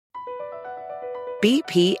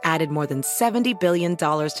BP added more than $70 billion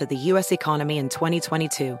to the U.S. economy in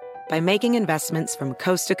 2022 by making investments from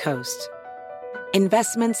coast to coast.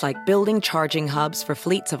 Investments like building charging hubs for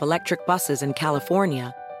fleets of electric buses in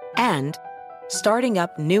California and starting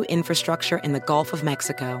up new infrastructure in the Gulf of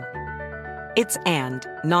Mexico. It's and,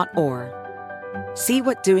 not or. See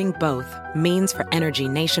what doing both means for energy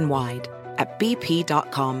nationwide at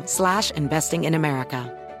bp.com/investing in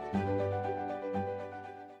America.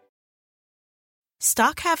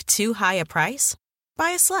 Stock have too high a price?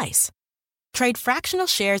 Buy a slice. Trade fractional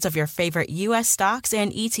shares of your favorite U.S. stocks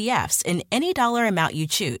and ETFs in any dollar amount you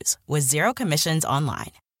choose with zero commissions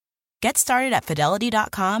online. Get started at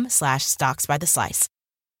Fidelity.com/stocks by the slice.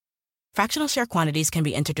 Fractional share quantities can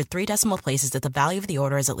be entered to 3 decimal places if the value of the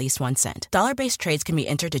order is at least 1 cent. Dollar-based trades can be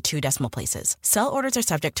entered to 2 decimal places. Sell orders are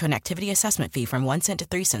subject to an activity assessment fee from 1 cent to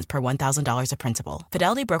 3 cents per $1,000 of principal.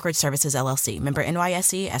 Fidelity Brokerage Services, LLC. Member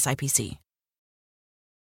NYSE, SIPC.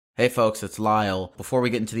 Hey folks, it's Lyle. Before we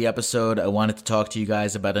get into the episode, I wanted to talk to you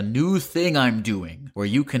guys about a new thing I'm doing where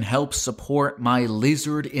you can help support my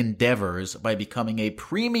lizard endeavors by becoming a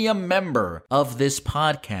premium member of this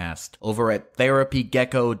podcast over at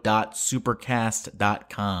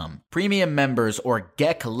therapygecko.supercast.com. Premium members, or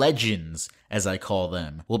Gek Legends, as I call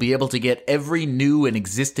them, will be able to get every new and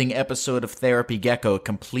existing episode of Therapy Gecko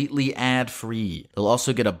completely ad-free. They'll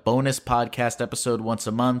also get a bonus podcast episode once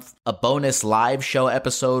a month, a bonus live show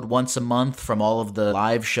episode once a month from all of the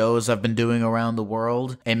live shows I've been doing around the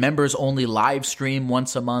world, a members-only live stream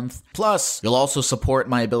once a month. Plus, you'll also support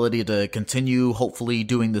my ability to continue, hopefully,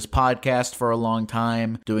 doing this podcast for a long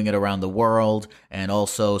time, doing it around the world, and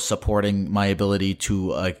also supporting my ability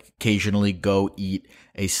to occasionally go eat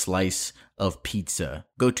a slice of pizza.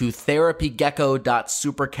 Go to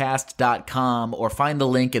therapygecko.supercast.com or find the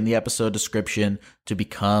link in the episode description to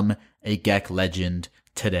become a Gek Legend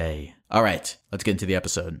today. All right, let's get into the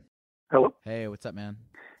episode. Hello. Hey, what's up, man?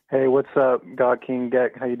 Hey, what's up, God King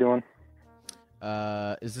Gek? How you doing?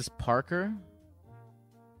 Is this Parker?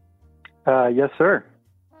 Yes, sir.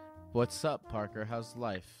 What's up, Parker? How's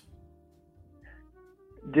life?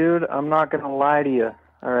 Dude, I'm not gonna lie to you.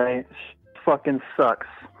 All right, fucking sucks.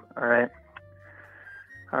 All right.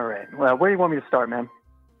 Well, where do you want me to start, man?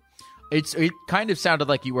 It kind of sounded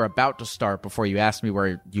like you were about to start before you asked me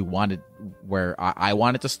where I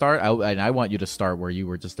wanted to start, and I want you to start where you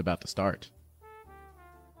were just about to start.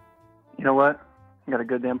 You know what? You got a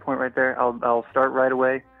good damn point right there. I'll start right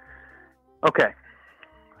away. Okay.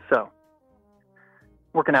 So,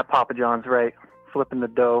 working at Papa John's, right? Flipping the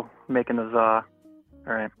dough, making the za.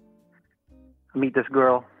 All right. I meet this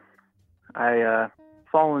girl. I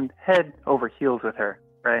fallen head over heels with her,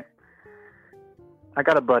 right? I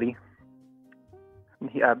got a buddy.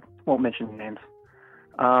 I won't mention names.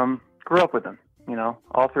 Grew up with him,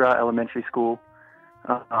 all throughout elementary school,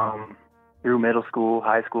 through middle school,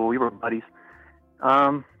 high school. We were buddies.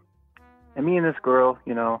 And me and this girl,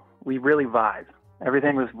 we really vibed.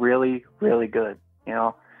 Everything was really, really good.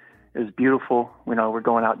 It was beautiful. We're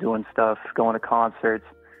going out doing stuff, going to concerts,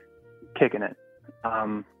 kicking it.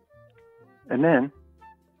 And then,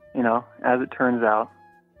 as it turns out,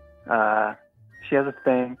 she has a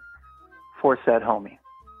thing for said homie.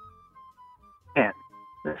 And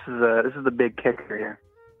this is the big kicker here.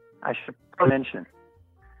 I should mention,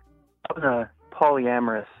 I was in a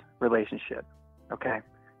polyamorous relationship, okay?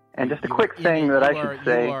 And just a quick thing that I should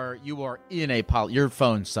say. You are in a your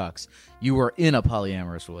phone sucks. You were in a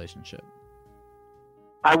polyamorous relationship.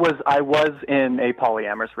 I was in a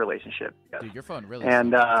polyamorous relationship. Yes. Dude, your phone really.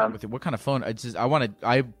 And what kind of phone?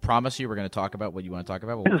 I promise you, we're going to talk about what you want to talk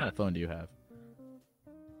about. But what kind of phone do you have?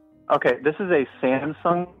 Okay, this is a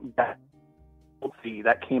Samsung Galaxy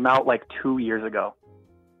that came out like 2 years ago.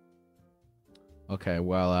 Okay,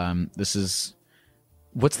 well, this is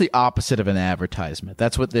what's the opposite of an advertisement?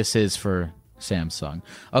 That's what this is for Samsung.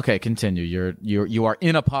 Okay, continue. You are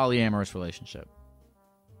in a polyamorous relationship.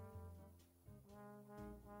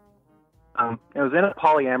 It was in a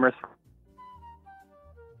polyamorous.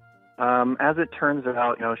 As it turns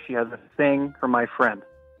out, she has a thing for my friend,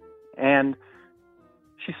 and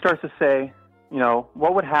she starts to say,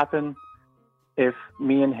 what would happen if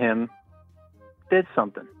me and him did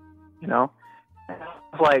something, And I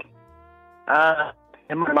was like,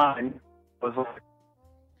 in my mind, was like,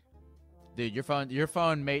 dude, your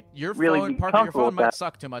phone might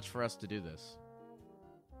suck too much for us to do this.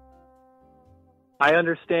 I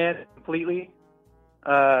understand completely.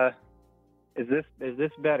 Is this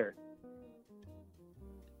better?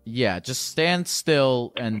 Yeah, just stand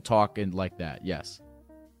still and talk like that. Yes.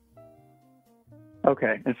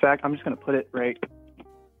 Okay. In fact, I'm just going to put it right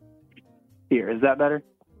here. Is that better?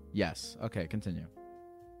 Yes. Okay, continue.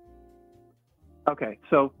 Okay,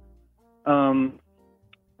 so,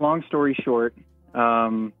 long story short,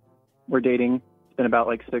 we're dating. It's been about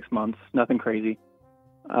like 6 months. Nothing crazy.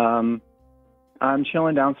 I'm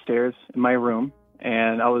chilling downstairs in my room,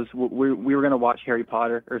 and we were gonna watch Harry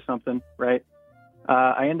Potter or something, right?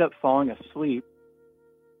 I end up falling asleep,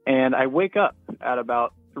 and I wake up at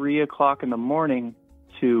about 3 o'clock in the morning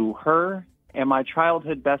to her and my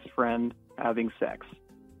childhood best friend having sex.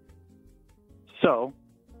 So,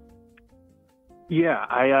 yeah,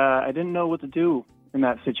 I didn't know what to do in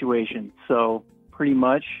that situation. So pretty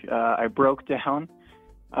much, I broke down.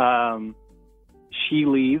 She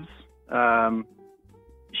leaves.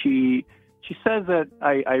 She says that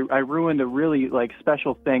I ruined a really like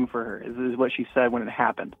special thing for her. Is what she said when it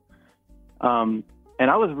happened. And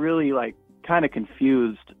I was really like kind of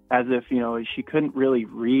confused, as if she couldn't really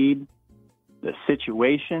read the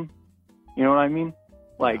situation. You know what I mean?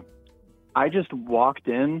 Like, I just walked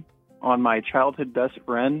in on my childhood best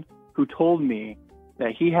friend who told me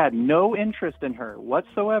that he had no interest in her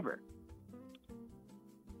whatsoever.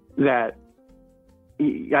 I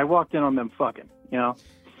walked in on them fucking, I want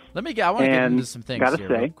to get into some things here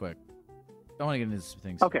real quick. I want to get into some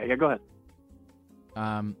things. Okay, yeah, go ahead.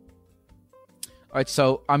 All right,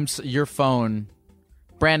 so your phone,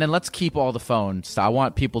 Brandon. Let's keep all the phones. I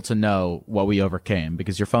want people to know what we overcame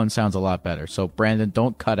because your phone sounds a lot better. So Brandon,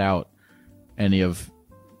 don't cut out any of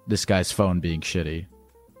this guy's phone being shitty,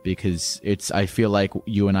 because I feel like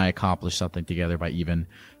you and I accomplished something together by even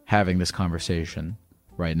having this conversation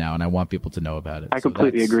right now, and I want people to know about it. I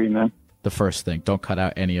completely agree, man. The first thing, don't cut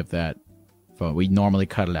out any of that phone. We normally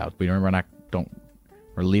cut it out. We're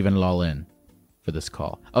leaving it all in for this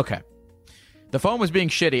call. Okay. The phone was being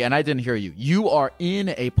shitty, and I didn't hear you. You are in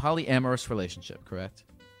a polyamorous relationship, correct?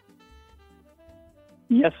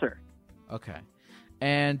 Yes, sir. Okay.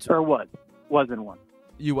 And or what? Was in one.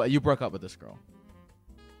 You broke up with this girl.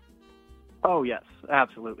 Oh yes,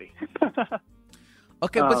 absolutely.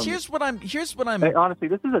 Okay, but here's what I'm. Hey, honestly,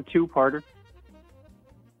 this is a two-parter.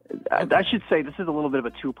 Okay. I should say this is a little bit of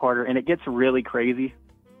a two-parter, and it gets really crazy.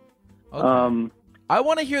 Okay. I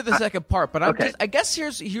want to hear the second part, but I guess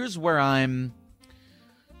here's where I'm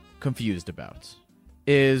confused about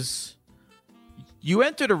is you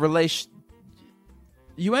entered a relationship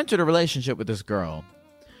with this girl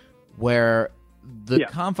where the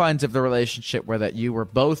confines of the relationship were that you were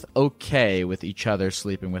both okay with each other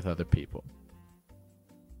sleeping with other people.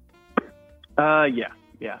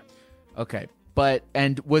 Yeah. Okay, but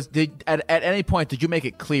at any point did you make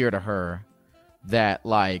it clear to her that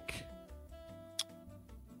like,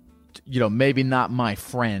 maybe not my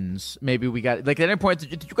friends, maybe we got like at any point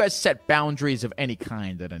did you guys set boundaries of any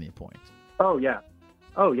kind at any point? Oh yeah.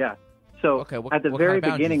 So at the very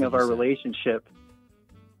beginning of our relationship,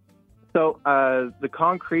 so the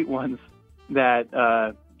concrete ones that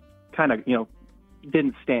kind of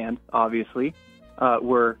didn't stand obviously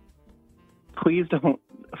were, please don't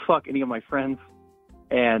fuck any of my friends,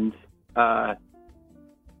 and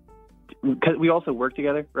because we also work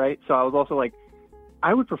together, right? So I was also like,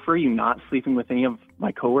 I would prefer you not sleeping with any of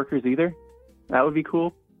my coworkers either. That would be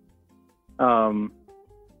cool. But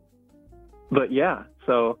yeah,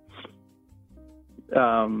 so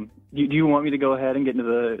do you want me to go ahead and get into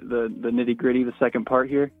the nitty gritty, the second part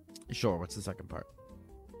here? Sure. What's the second part?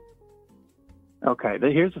 Okay,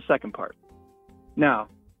 here's the second part. Now,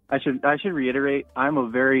 I should reiterate, I'm a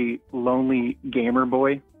very lonely gamer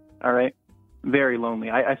boy. All right, very lonely.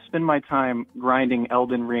 I spend my time grinding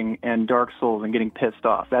Elden Ring and Dark Souls and getting pissed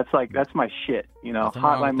off. That's my shit.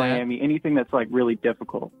 Hotline Miami, anything that's like really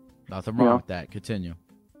difficult. Nothing wrong with that. Continue.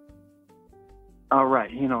 All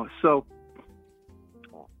right, so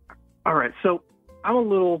I'm a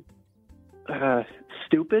little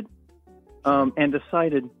stupid, and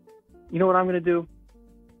decided, you know what I'm going to do?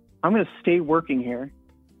 I'm going to stay working here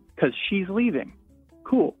because she's leaving.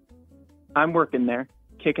 Cool. I'm working there,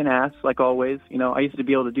 kicking ass like always. I used to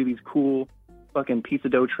be able to do these cool fucking pizza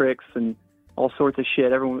dough tricks and all sorts of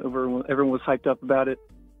shit. Everyone was hyped up about it.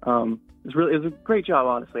 It was a great job,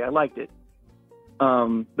 honestly. I liked it.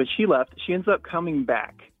 But she left. She ends up coming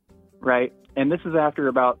back, right? And this is after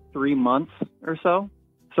about 3 months or so.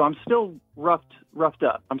 So I'm still roughed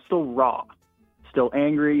up. I'm still raw, still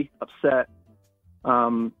angry, upset.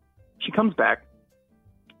 She comes back,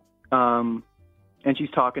 and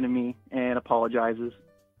she's talking to me and apologizes.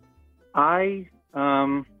 I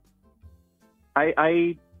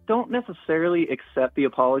don't necessarily accept the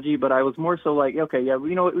apology, but I was more so like, okay, yeah,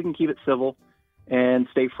 you know what? We can keep it civil and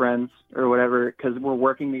stay friends or whatever, because we're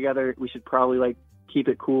working together. We should probably like keep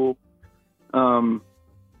it cool.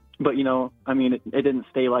 But, I mean, it didn't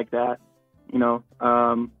stay like that.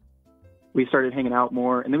 We started hanging out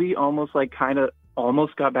more, and then we almost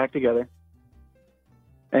got back together.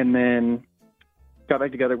 And then got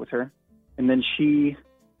back together with her. And then she,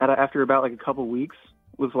 after about like a couple weeks,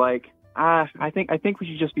 was like, I think we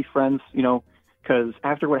should just be friends, because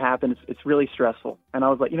after what happened, it's really stressful. And I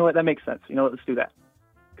was like, you know what, that makes sense. You know what, let's do that.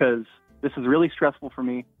 Because this is really stressful for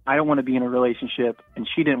me. I don't want to be in a relationship, and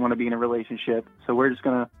she didn't want to be in a relationship. So we're just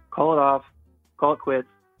going to call it off, call it quits,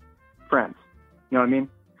 friends. You know what I mean?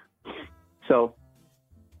 So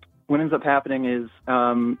what ends up happening is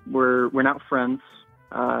we're not friends,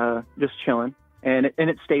 just chilling. And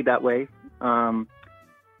it stayed that way, for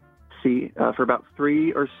about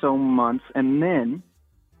 3 or so months. And then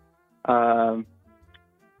we're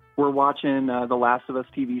watching The Last of Us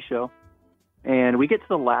TV show. And we get to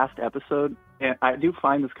the last episode. And I do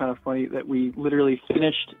find this kind of funny that we literally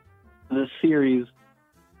finished the series.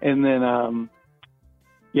 And then,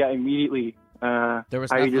 immediately. There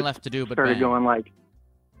was nothing left to do but started bang. Going like,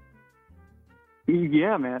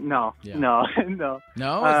 yeah, man. No. No? Is that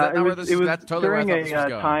not where this? That's totally during where I thought this was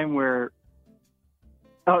going. Time where.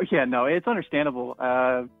 Oh yeah, no, it's understandable.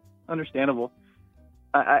 Understandable.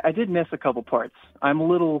 I did miss a couple parts. I'm a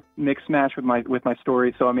little mixed match with my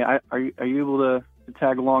story. So I mean, are you able to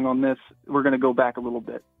tag along on this? We're gonna go back a little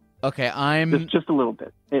bit. Okay, just a little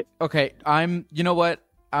bit. You know what?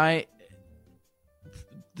 The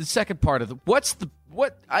second part of the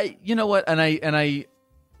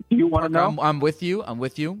You want to know? I'm with you.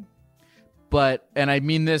 But, and I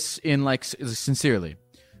mean this in sincerely.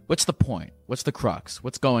 What's the point? What's the crux?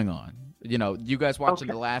 What's going on? You guys watching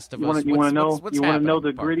The Last of Us. You want to know? What's you want to know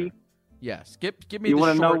the Parker? gritty? Yes. Give me you the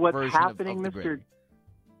short know what's version happening, of the Mr. gritty.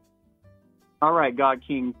 All right, God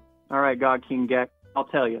King Geck. I'll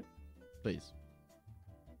tell you. Please.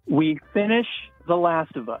 We finish The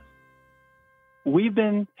Last of Us. We've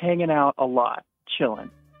been hanging out a lot, chilling.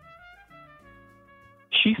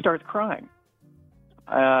 She starts crying.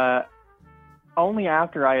 Only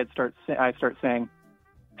after I start saying,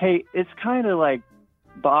 "Hey, it's kind of like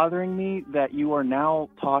bothering me that you are now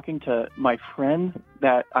talking to my friend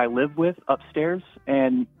that I live with upstairs,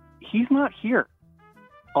 and he's not here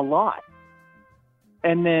a lot."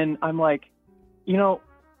 And then I'm like,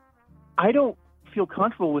 I don't feel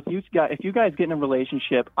comfortable with you guys. If you guys get in a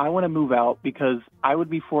relationship, I want to move out because I would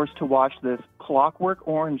be forced to watch this Clockwork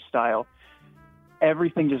Orange style,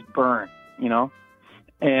 everything just burn,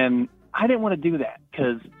 and I didn't want to do that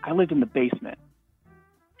because I lived in the basement.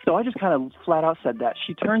 So I just kind of flat out said that.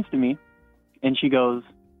 She turns to me and she goes,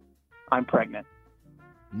 "I'm pregnant."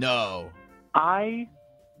 No. I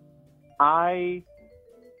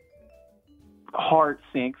heart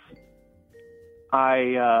sinks.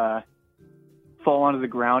 I fall onto the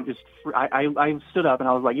ground. I stood up and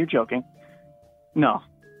I was like, "You're joking." No,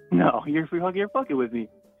 you're fucking with me.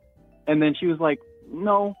 And then she was like,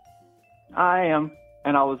 "No, I am."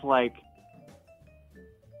 And I was like,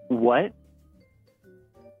 "What?"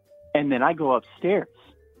 And then I go upstairs.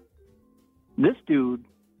 This dude,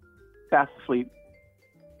 fast asleep.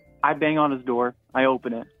 I bang on his door. I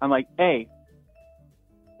open it. I'm like, "Hey,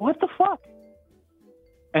 what the fuck?"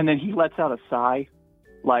 And then he lets out a sigh,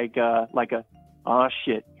 like a, "Oh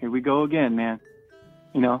shit, here we go again, man."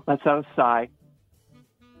 Lets out a sigh.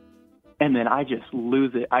 And then I just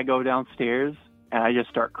lose it. I go downstairs and I just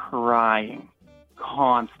start crying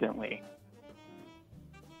constantly.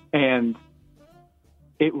 And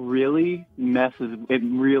it really messed with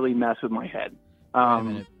my head.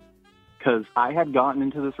 Because I had gotten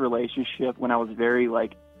into this relationship when I was very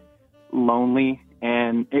lonely,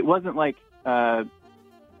 and it wasn't like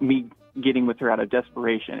me getting with her out of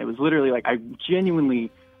desperation. It was literally I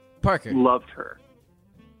genuinely Parker loved her.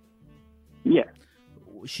 Yeah.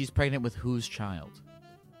 She's pregnant with whose child?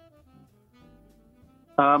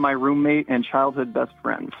 My roommate and childhood best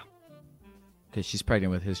friends. Okay, she's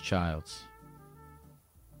pregnant with his child.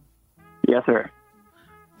 Yes, sir.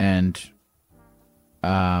 And,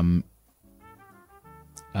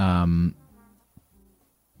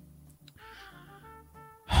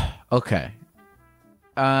 okay.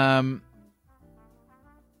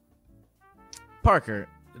 Parker,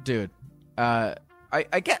 dude, I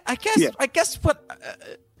guess what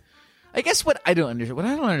I don't understand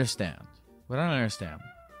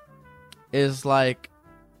is all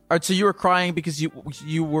right, so you were crying because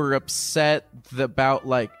you were upset about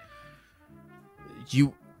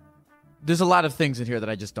there's a lot of things in here that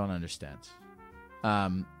I just don't understand.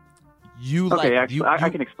 I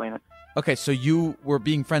can explain it. Okay, so you were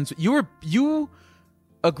being friends. You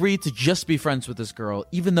agreed to just be friends with this girl,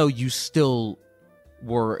 even though you still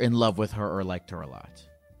were in love with her or liked her a lot.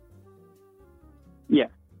 Yeah.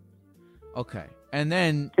 Okay. And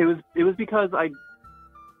then It was because I.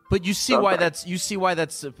 but you see why that's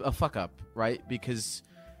a fuck up, right? Because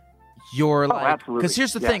you're because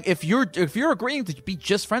here's the thing, if you're agreeing to be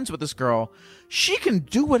just friends with this girl, she can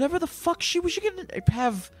do whatever the fuck she can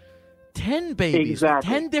have 10 babies with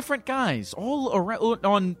 10 different guys all around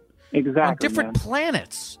on different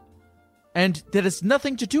planets. And that has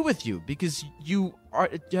nothing to do with you because you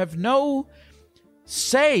have no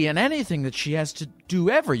say in anything that she has to do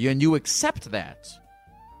ever, and you accept that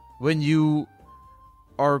when you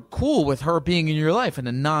are cool with her being in your life in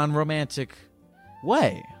a non-romantic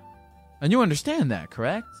way. And you understand that,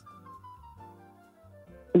 correct?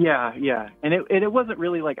 Yeah, and it wasn't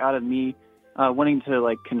really like out of me wanting to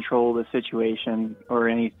like control the situation or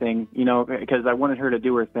anything, because I wanted her to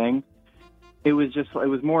do her thing. It was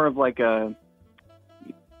more of like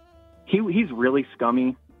he's really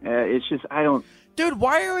scummy. It's just I don't. Dude,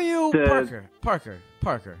 why are you Parker?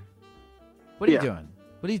 What are you doing?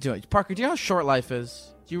 What are you doing, Parker? Do you know how short life is?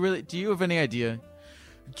 Do you have any idea?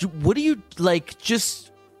 What do you like?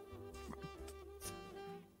 Just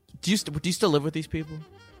do you still live with these people?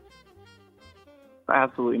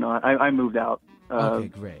 Absolutely not. I moved out. Okay,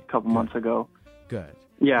 great. A couple months ago. Good.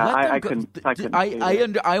 Yeah, I couldn't.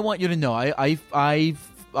 I want you to know. I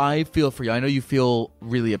feel for you. I know you feel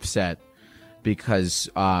really upset because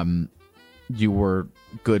you were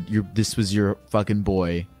good. This was your fucking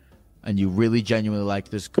boy, and you really genuinely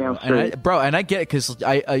liked this girl. And I get it because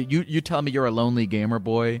you tell me you're a lonely gamer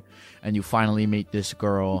boy, and you finally meet this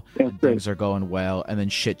girl, and things are going well, and then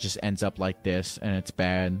shit just ends up like this, and it's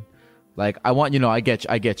bad. Like I want you to know, I get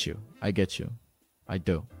you. I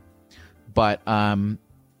do. But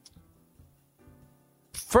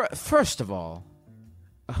first of all,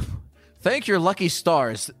 thank your lucky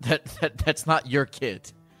stars that's not your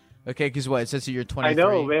kid. Okay, because what? It says that you're 23. I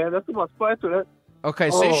know, man. That's about spice.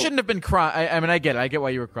 Okay, so you shouldn't have been crying. I mean, I get it. I get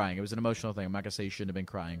why you were crying. It was an emotional thing. I'm not going to say you shouldn't have been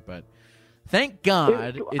crying, but thank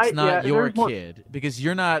God it's not your kid because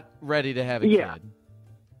you're not ready to have a kid.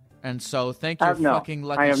 And so thank your fucking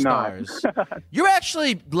lucky stars. You're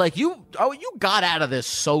actually, like, you got out of this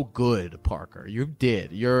so good, Parker. You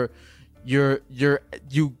did.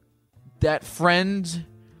 That friend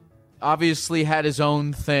obviously had his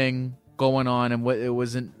own thing going on, and it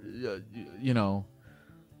wasn't,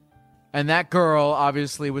 and that girl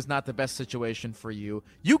obviously was not the best situation for you.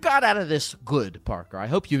 You got out of this good, Parker. I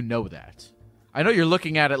hope you know that. I know you're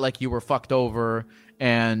looking at it like you were fucked over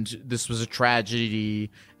and this was a tragedy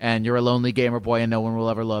and you're a lonely gamer boy and no one will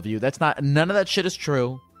ever love you. None of that shit is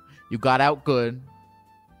true. You got out good.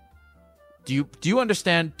 Do you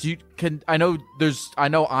understand? I know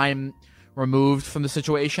I'm removed from the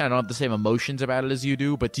situation. I don't have the same emotions about it as you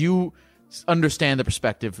do, but do you understand the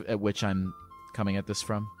perspective at which I'm coming at this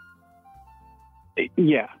from?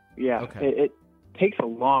 Yeah. Okay. It takes a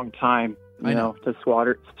long time, to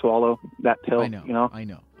swallow that pill. I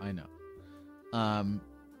know.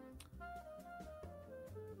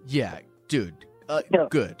 Yeah, dude.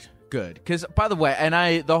 Good. Because, by the way,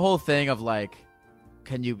 and the whole thing of like,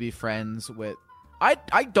 can you be friends with? I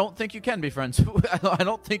don't think you can be friends. I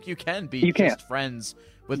don't think you can be just friends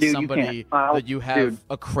with somebody that you have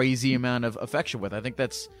a crazy amount of affection with. I think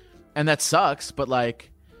that sucks. But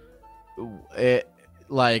it's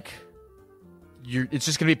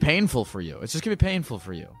just gonna be painful for you. It's just gonna be painful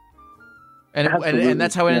for you. And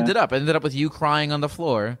that's how it ended up. It ended up with you crying on the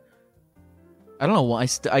floor. I don't know why.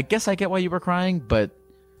 I guess I get why you were crying, but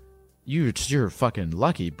you're fucking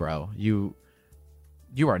lucky, bro. You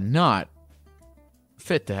are not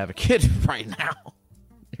fit to have a kid right now.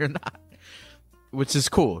 You're not, which is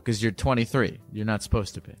cool because you're 23. You're not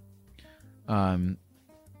supposed to be.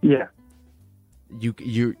 Yeah.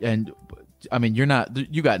 I mean, you're not.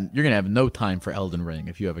 You're gonna have no time for Elden Ring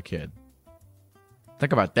if you have a kid.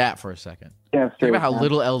 Think about that for a second. Yeah, think about how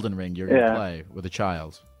little Elden Ring you're gonna play with a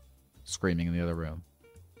child screaming in the other room.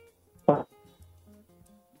 All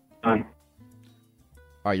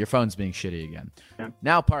right, your phone's being shitty again. Yeah.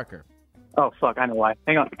 Now, Parker. Oh fuck! I know why.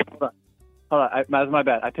 Hang on. Hold on. That's my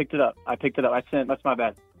bad. I picked it up. That's my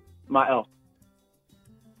bad. My L.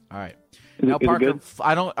 All right. Now, Parker,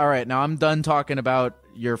 all right, now I'm done talking about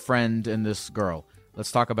your friend and this girl.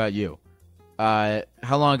 Let's talk about you. How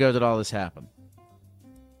long ago did all this happen?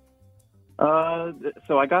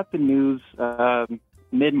 So I got the news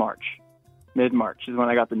mid-March. Mid-March is when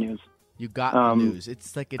I got the news. You got the news.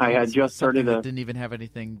 It's like I had just started. That didn't even have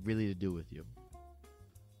anything really to do with you.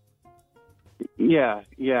 Yeah.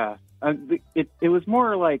 It was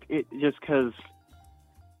more like it just because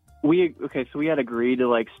we had agreed to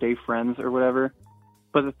like stay friends or whatever,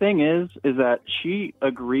 But the thing is that she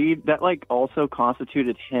agreed that like also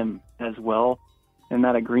constituted him as well in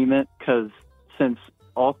that agreement, because since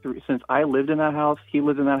I lived in that house, he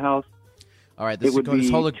lived in that house. All right, this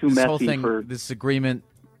whole thing, this agreement.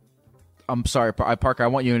 I'm sorry, Parker. I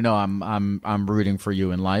want you to know I'm rooting for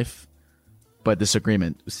you in life, but this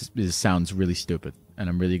agreement sounds really stupid, and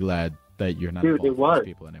I'm really glad that you're not involved with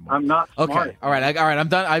these people anymore. I'm not smart. Okay, all right. I'm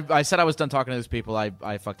done. I said I was done talking to these people.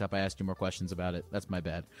 I fucked up. I asked you more questions about it. That's my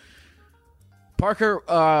bad. Parker,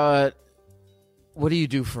 what do you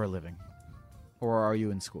do for a living, or are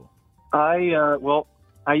you in school?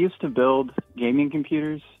 I used to build gaming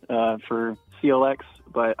computers for CLX,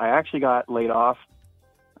 but I actually got laid off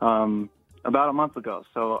about a month ago.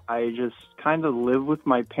 So I just kind of live with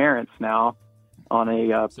my parents now on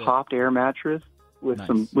a popped air mattress with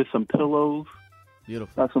some pillows.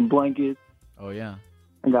 Beautiful. Got some blankets. Oh yeah.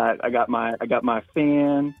 I got my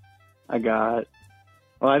fan. I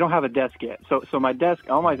don't have a desk yet. So my desk,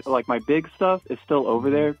 all my big stuff is still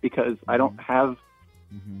over there because I don't have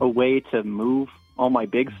a way to move all my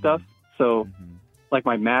big stuff. So like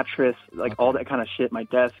my mattress, all that kind of shit, my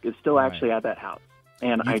desk is still actually at that house.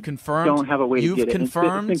 And I don't have a way to get it. It's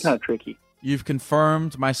been kind of tricky. You've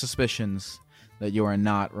confirmed my suspicions that you are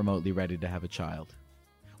not remotely ready to have a child,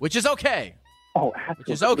 which is okay. Oh, absolutely. Which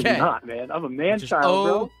is okay. Not, man. I'm a man-child,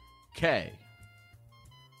 bro. Okay.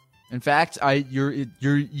 In fact, you're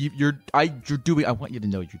doing. I want you to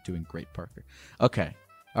know you're doing great, Parker. Okay.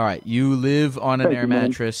 All right. You live on an air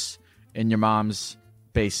mattress in your mom's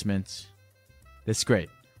basement. That's great.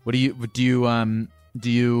 What are you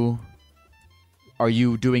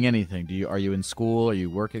doing anything? Are you in school? Are you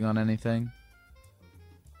working on anything?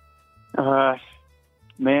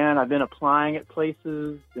 Man, I've been applying at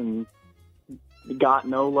places and got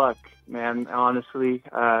no luck, man. Honestly,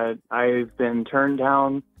 I've been turned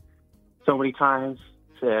down so many times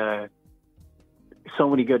to so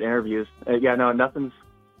many good interviews. Nothing's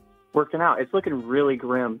working out. It's looking really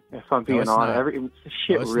grim, if I'm being honest.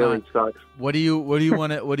 Shit really sucks. What do you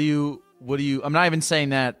want to? I'm not even saying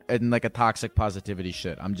that in like a toxic positivity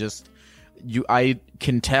shit. I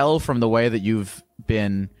can tell from the way that you've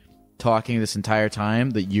been talking this entire time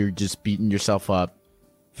that you're just beating yourself up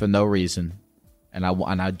for no reason. And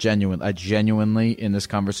I genuinely in this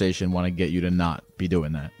conversation want to get you to not be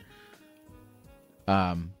doing that.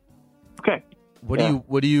 Okay. What do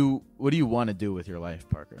you want to do with your life,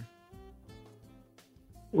 Parker?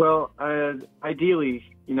 Well, ideally,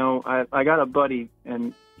 I got a buddy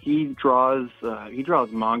and he draws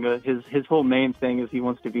manga. His whole main thing is he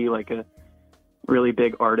wants to be like a really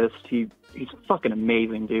big artist. He's fucking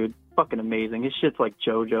amazing, dude. Fucking amazing. His shit's like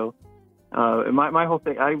JoJo. My whole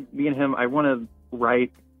thing, me and him, I want to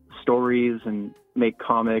write stories and make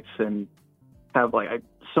comics and have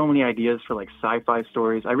so many ideas for like sci-fi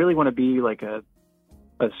stories. I really want to be like a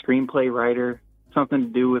screenplay writer, something to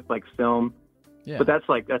do with like film. Yeah. But that's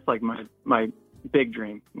like my big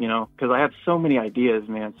dream, because I have so many ideas,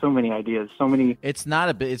 man. So many ideas. So many. It's not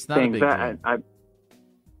a big dream.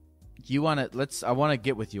 I want to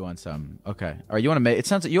get with you on some. Okay. Or you want to make? It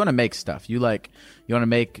sounds like you want to make stuff. You want to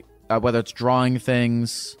make whether it's drawing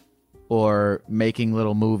things or making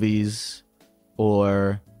little movies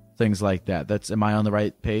or things like that. Am I on the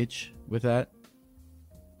right page with that?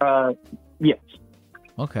 Yes.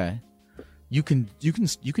 Okay. You can do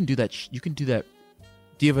that. You can do that.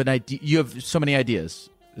 Do you have an idea? You have so many ideas.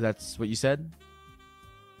 That's what you said?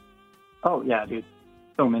 Oh yeah, dude.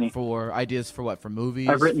 So many. For ideas for what? For movies?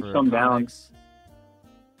 I've written some comics?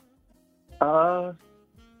 Down.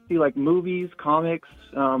 Like movies, comics.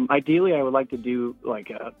 Ideally, I would like to do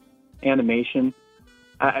like animation.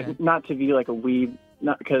 Okay. Not to be like a weeb,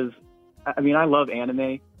 not because I love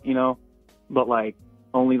anime, but like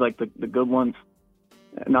only like the good ones,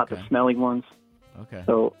 not the smelly ones. Okay.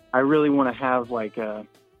 So I really want to have like a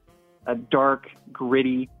dark,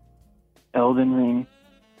 gritty Elden Ring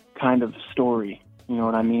kind of story. You know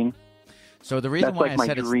what I mean? So the reason why I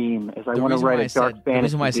said dream is I want to write a dark fantasy. The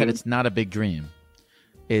reason why I said it's not a big dream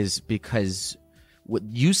is because what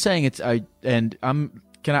you saying I'm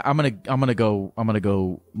gonna go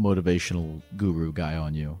motivational guru guy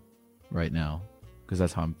on you right now because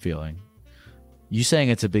that's how I'm feeling. You saying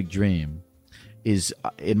it's a big dream is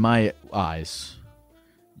in my eyes.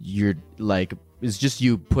 You're like, it's just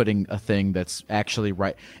you putting a thing that's actually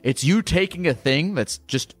right. It's you taking a thing that's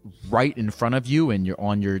just right in front of you and you're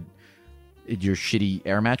on your shitty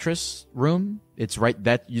air mattress room. It's right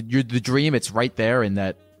that you're the dream. It's right there in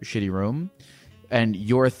that shitty room. And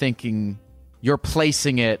you're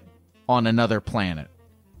placing it on another planet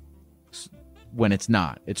when it's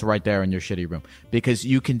not. It's right there in your shitty room because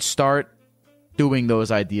you can start doing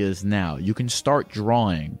those ideas now. You can start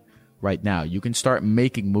drawing right now. You can start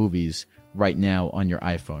making movies right now on your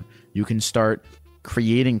iPhone. You can start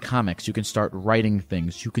creating comics. You can start writing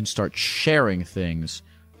things. You can start sharing things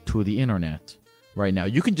to the internet right now.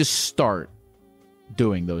 You can just start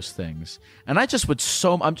doing those things. And I'm just would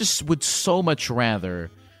so much rather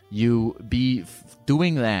you be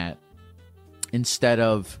doing that instead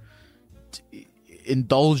of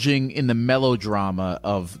indulging in the melodrama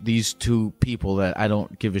of these two people that I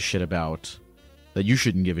don't give a shit about, that you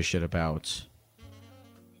shouldn't give a shit about.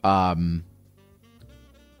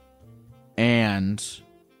 And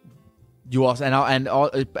you also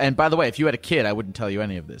and by the way, if you had a kid, I wouldn't tell you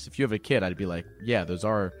any of this. If you have a kid, I'd be like, yeah, those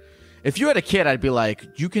are. If you had a kid, I'd be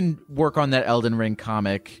like, you can work on that Elden Ring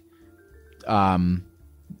comic.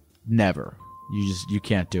 Never. You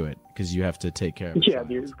can't do it because you have to take care of it. Yeah,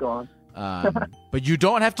 dude, it's gone. But you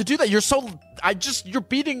don't have to do that. You're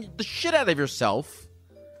beating the shit out of yourself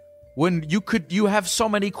when you have so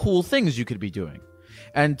many cool things you could be doing.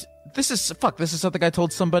 And this is something I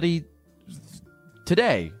told somebody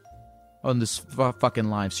today on this fucking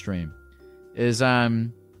live stream is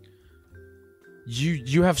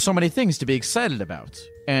you have so many things to be excited about,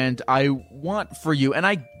 and I want for you,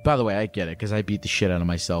 and by the way, I get it because I beat the shit out of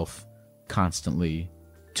myself constantly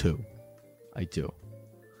too. I do.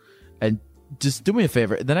 And just do me a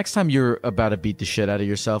favor. The next time you're about to beat the shit out of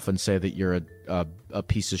yourself and say that you're a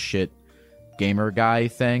piece of shit gamer guy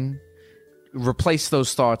thing, replace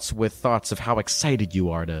those thoughts with thoughts of how excited you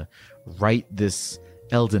are to write this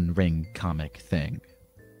Elden Ring comic thing.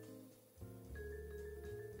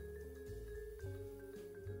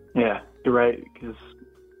 Yeah, you're right. Because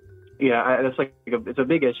that's like it's a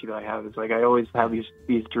big issue that I have. It's like I always have these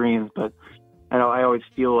dreams, but I always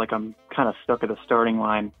feel like I'm kind of stuck at the starting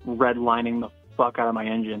line, redlining the fuck out of my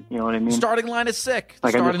engine. You know what I mean? Starting line is sick. The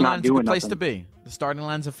starting line is a good place to be. The starting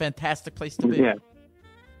line is a fantastic place to be. Yeah.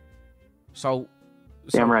 So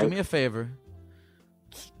Damn right. Do me a favor.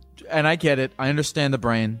 And I get it. I understand the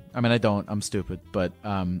brain. I mean, I don't. I'm stupid. But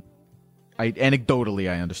anecdotally,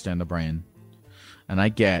 I understand the brain. And I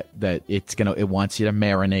get that it wants you to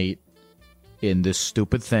marinate in this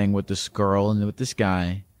stupid thing with this girl and with this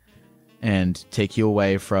guy and take you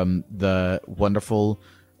away from the wonderful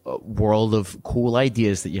world of cool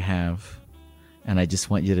ideas that you have. And I just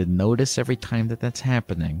want you to notice every time that that's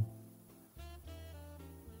happening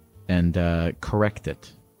and correct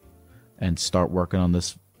it and start working on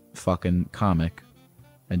this fucking comic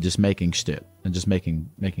and just making shit and just making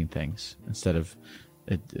things instead of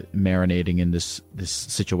marinating in this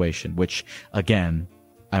situation, which again,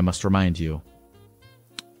 I must remind you,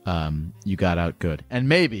 you got out good. And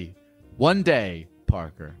maybe one day,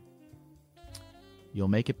 Parker, you'll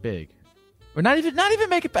make it big. Or not even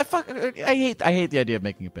make it. Fuck, I hate the idea of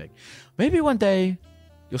making it big. Maybe one day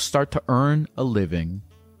you'll start to earn a living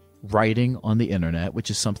writing on the internet,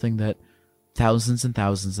 which is something that thousands and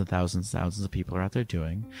thousands and thousands and thousands of people are out there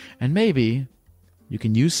doing. And maybe you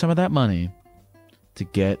can use some of that money to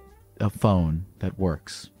get a phone that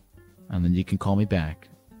works. And then you can call me back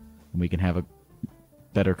and we can have a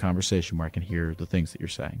better conversation where I can hear the things that you're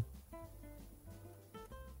saying.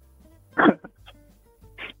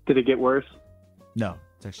 Did it get worse? No,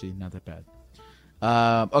 it's actually not that bad.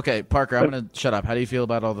 Okay, Parker, I'm going to shut up. How do you feel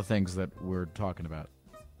about all the things that we're talking about?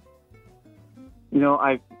 You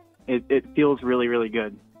know, it feels really, really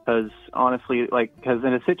good because honestly, because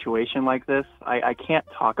in a situation like this, I can't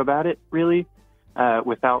talk about it really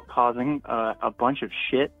without causing a bunch of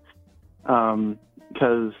shit.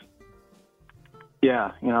 Because,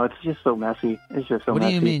 yeah, you know, it's just so messy. It's just so messy. What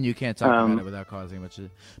do you mean you can't talk about it without causing a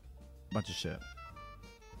bunch of shit?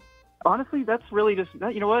 Honestly, that's really just,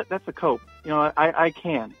 you know what? That's a cope. You know, I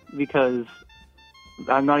can because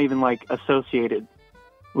I'm not even, associated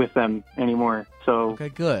with them anymore. So, okay,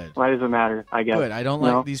 good. Why does it matter, I guess? Good. I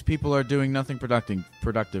don't these people are doing nothing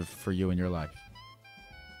productive for you in your life.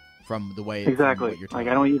 From the way exactly. What you're talking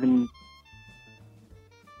I don't even.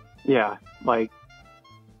 Yeah,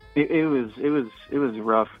 it was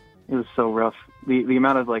rough. It was so rough. The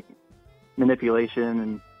amount of manipulation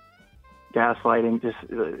and gaslighting, just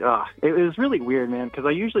it was really weird, man. Because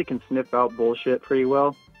I usually can sniff out bullshit pretty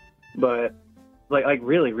well, but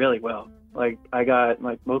really, really well. I got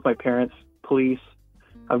both my parents police.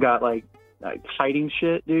 I've got hiding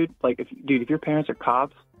shit, dude. If your parents are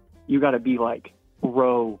cops, you got to be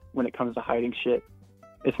pro when it comes to hiding shit.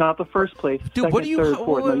 It's not the first place. Dude, second, what do you? third,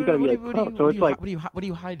 fourth. No, you got to be pro. So it's what are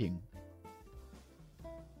you hiding?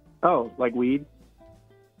 Oh, weed.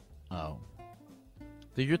 Oh.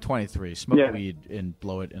 Dude, you're 23. Smoke weed and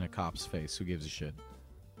blow it in a cop's face. Who gives a shit?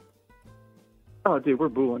 Oh, dude, we're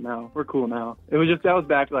booing now. We're cool now. It was just, that was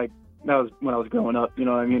back, like, that was when I was growing up, you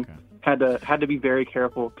know what I mean? Okay. Had to be very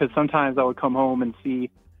careful, because sometimes I would come home and see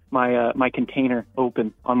my container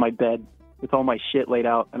open on my bed with all my shit laid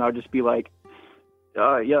out, and I would just be like,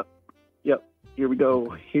 yep, here we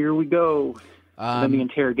go. And then the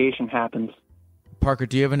interrogation happens. Parker,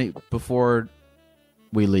 do you have any, before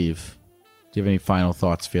we leave, do you have any final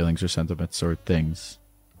thoughts, feelings, or sentiments, or things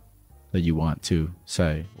that you want to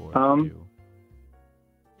say? Or do?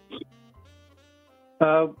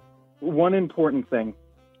 One important thing,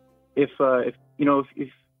 if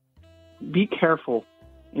be careful,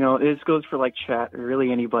 this goes for like chat or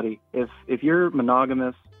really anybody. If you're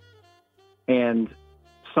monogamous and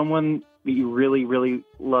someone that you really, really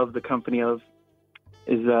love the company of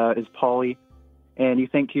is poly, and you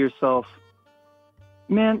think to yourself,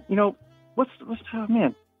 man, what's the worst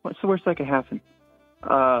that could happen?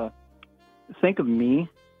 Think of me,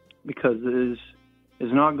 because it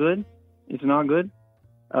is not good. It's not good.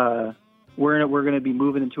 We're going to be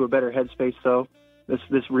moving into a better headspace, though. This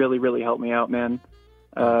really, really helped me out, man.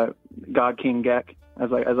 God King Gek,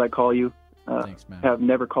 as I call you. Thanks, man. Have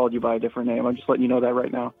never called you by a different name. I'm just letting you know that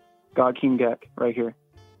right now. God King Gek, right here.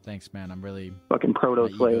 Thanks, man. I'm really fucking Proto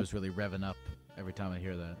Slayer. My ego's really revving up every time I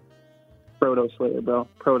hear that. Proto Slayer, bro.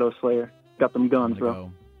 Proto Slayer. Got them guns,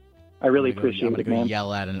 bro. I really appreciate it, man.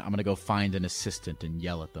 I'm gonna go find an assistant and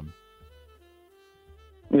yell at them.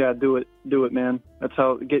 Yeah, do it, man. That's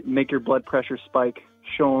how make your blood pressure spike.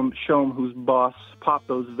 Show 'em who's boss. Pop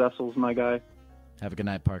those vessels, my guy. Have a good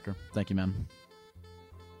night, Parker. Thank you, man.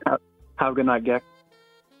 Have a good night, Gek.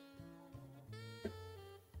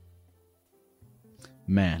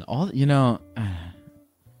 Man, I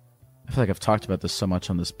feel like I've talked about this so much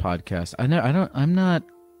on this podcast. I don't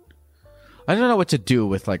know what to do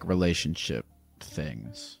with like relationship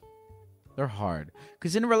things. They're hard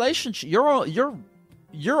because in a relationship,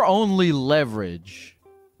 your only leverage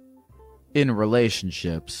in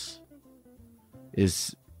relationships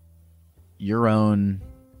is your own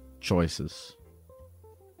choices.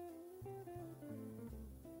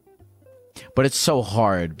 But it's so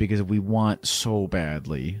hard because we want so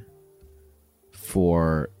badly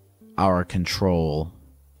for our control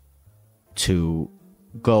to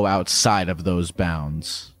go outside of those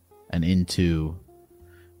bounds and into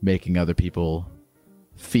making other people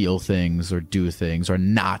feel things or do things or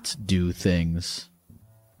not do things.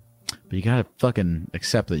 But you gotta fucking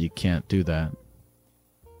accept that you can't do that.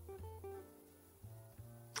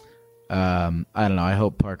 I don't know. I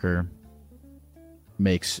hope Parker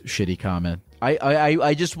makes shitty comment. I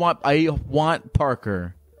want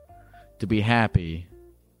Parker to be happy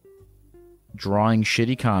drawing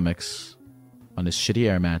shitty comics on his shitty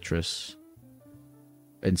air mattress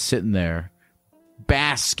and sitting there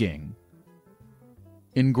basking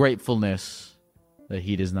in gratefulness that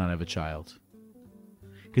he does not have a child.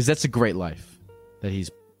 Because that's a great life that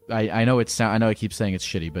he's I know I keep saying it's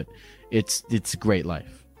shitty, but it's a great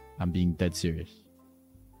life. I'm being dead serious.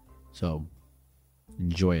 So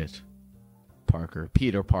enjoy it, Parker.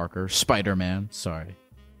 Peter Parker. Spider-Man. Sorry.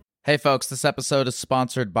 Hey, folks, this episode is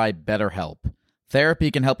sponsored by BetterHelp.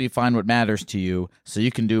 Therapy can help you find what matters to you so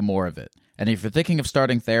you can do more of it. And if you're thinking of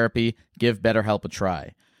starting therapy, give BetterHelp a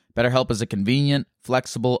try. BetterHelp is a convenient,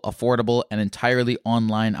 flexible, affordable, and entirely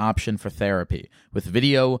online option for therapy, with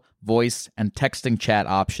video, voice, and texting chat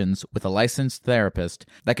options with a licensed therapist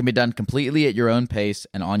that can be done completely at your own pace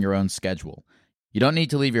and on your own schedule. You don't need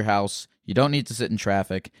to leave your house. You don't need to sit in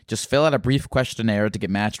traffic. Just fill out a brief questionnaire to get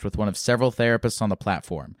matched with one of several therapists on the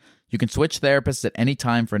platform. You can switch therapists at any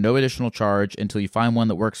time for no additional charge until you find one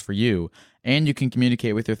that works for you, and you can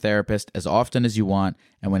communicate with your therapist as often as you want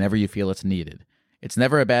and whenever you feel it's needed. It's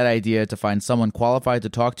never a bad idea to find someone qualified to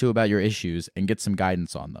talk to about your issues and get some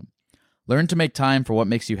guidance on them. Learn to make time for what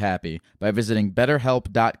makes you happy by visiting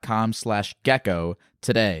betterhelp.com/gecko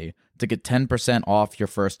today to get 10% off your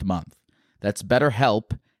first month. That's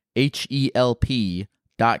BetterHelp,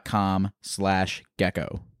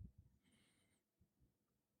 HELP.com/gecko.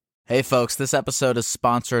 Hey folks, this episode is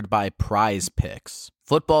sponsored by Prize Picks.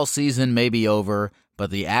 Football season may be over,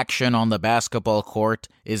 but the action on the basketball court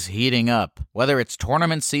is heating up. Whether it's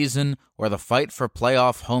tournament season or the fight for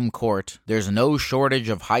playoff home court, there's no shortage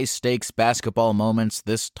of high-stakes basketball moments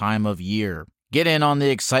this time of year. Get in on the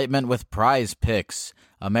excitement with Prize Picks,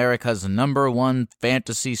 America's #1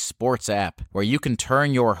 fantasy sports app, where you can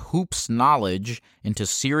turn your hoops knowledge into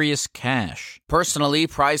serious cash. Personally,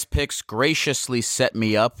 Prize Picks graciously set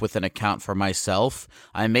me up with an account for myself.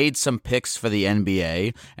 I made some picks for the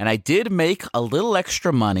NBA, and I did make a little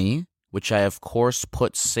extra money, which I of course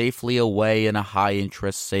put safely away in a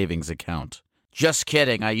high-interest savings account. Just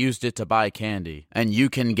kidding, I used it to buy candy. And you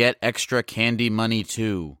can get extra candy money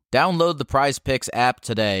too. Download the Prize Picks app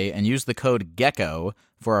today and use the code GECKO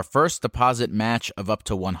for a first deposit match of up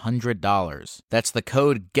to $100. That's the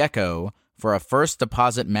code GECKO for a first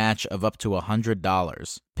deposit match of up to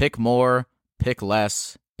 $100. Pick more, pick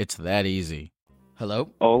less. It's that easy.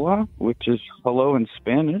 Hello? Hola, which is hello in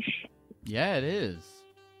Spanish. Yeah, it is.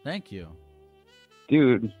 Thank you.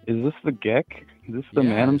 Dude, is this the Geck? Is this the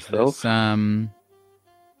man himself? This,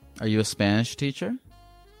 are you a Spanish teacher?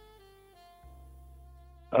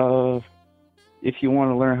 If you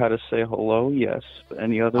want to learn how to say hello, yes. But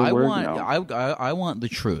any other word, no. I want the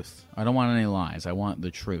truth. I don't want any lies. I want the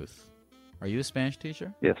truth. Are you a Spanish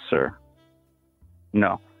teacher? Yes, sir.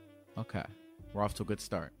 No. Okay. We're off to a good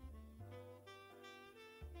start.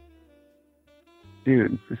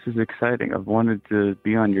 Dude, this is exciting. I've wanted to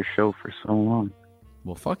be on your show for so long.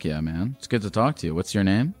 Well, fuck yeah, man. It's good to talk to you. What's your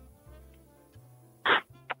name?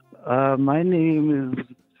 My name is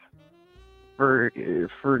for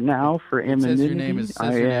anonymity. It says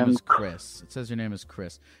your name is Chris. It says your name is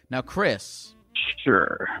Chris. Now, Chris.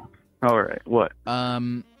 Sure. All right. What?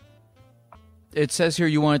 It says here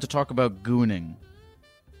you wanted to talk about gooning.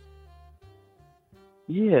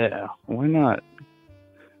 Yeah, why not?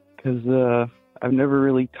 Because I've never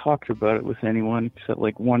really talked about it with anyone except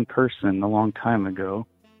like one person a long time ago.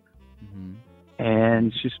 Mm-hmm. And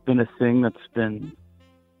it's just been a thing that's been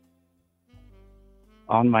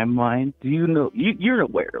on my mind. Do you know, you're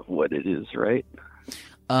aware of what it is, right?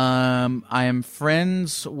 I am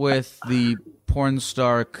friends with the porn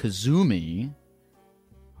star Kazumi,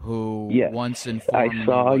 who once informed me. I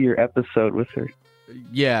saw your episode with her.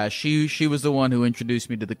 Yeah, she was the one who introduced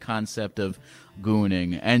me to the concept of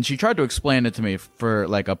gooning, and she tried to explain it to me for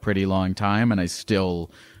like a pretty long time, and I still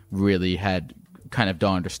really had kind of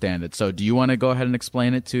don't understand it. So do you want to go ahead and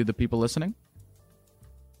explain it to the people listening?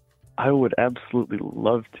 I would absolutely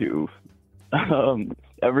love to.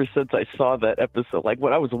 Ever since I saw that episode, like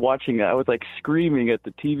when I was watching it, I was like screaming at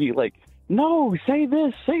the TV, like, no, say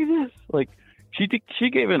this. Like she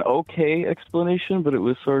gave an okay explanation, but it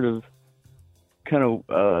was sort of kind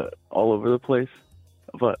of all over the place.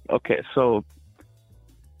 But okay, so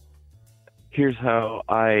here's how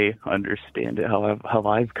I understand it, how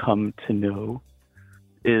I've come to know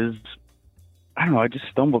is, I don't know, I just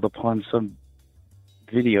stumbled upon some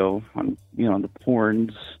video on the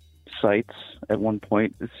porn sites at one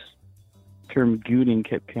point. This term gooning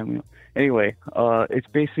kept coming up. Anyway, it's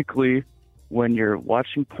basically when you're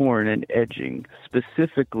watching porn and edging,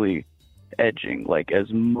 specifically edging, like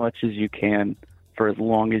as much as you can for as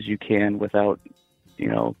long as you can without,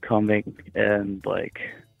 coming, and like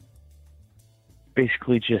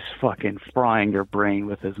basically just fucking frying your brain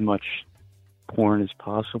with as much porn as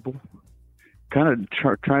possible. Kind of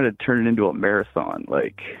trying to turn it into a marathon.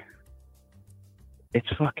 Like, it's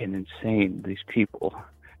fucking insane, these people.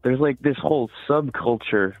 There's like this whole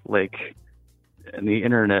subculture, like, in the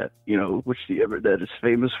internet, which the internet is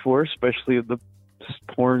famous for, especially in the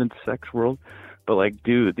porn and sex world. But like,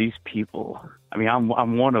 dude, these people, I mean,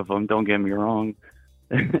 I'm one of them, don't get me wrong.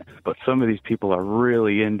 But some of these people are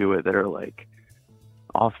really into it that are like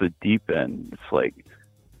off the deep end. It's like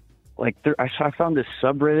I found this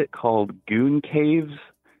subreddit called Goon Caves.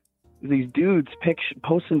 These dudes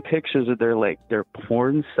posting pictures of their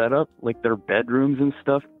porn setup, like their bedrooms and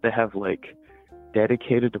stuff. They have like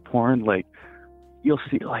dedicated to porn. Like, you'll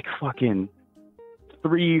see like fucking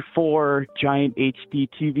 3-4 giant HD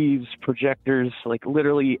TVs, projectors, like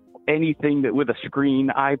literally anything that with a screen,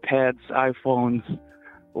 iPads, iPhones,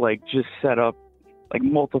 like just set up, like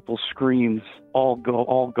multiple screens, all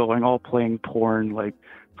playing porn, like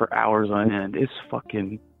for hours on end.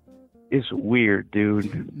 It's weird,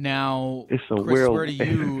 dude. Now, it's a Chris, weird. Where do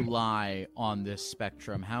you lie on this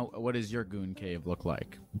spectrum? What does your goon cave look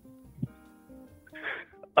like?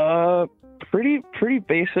 Pretty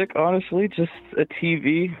basic, honestly. Just a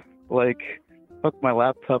TV, like hook my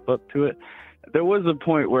laptop up to it. There was a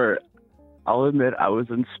point where I'll admit I was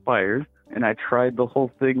inspired, and I tried the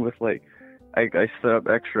whole thing with like, I set up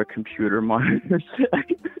extra computer monitors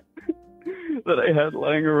that I had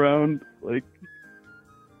lying around. Like,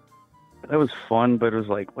 that was fun, but it was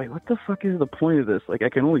like, wait, what the fuck is the point of this? Like, I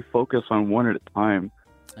can only focus on one at a time.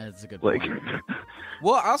 That's a good point.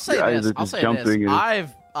 Well, I'll say this.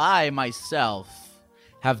 I myself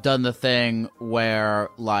have done the thing where,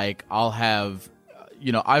 like, I'll have,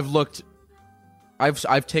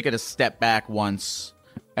 I've taken a step back once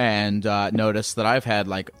and noticed that I've had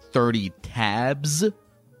like 30 tabs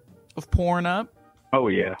of porn up. Oh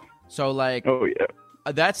yeah. So like, oh yeah.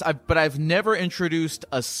 But I've never introduced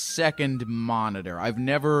a second monitor. I've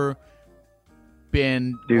never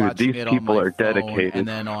been Dude, watching these it people on my are phone dedicated. and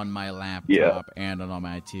then on my laptop and on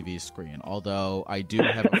my TV screen. Although I do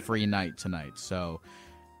have a free night tonight, so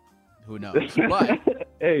who knows? But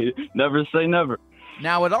hey, never say never.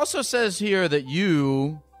 now it also says here that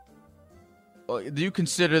you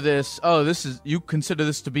consider this. Oh, you consider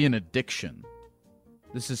this to be an addiction.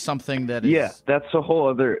 This is something that is. Yeah, that's a whole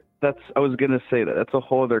other. I was gonna say that's a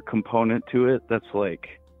whole other component to it. That's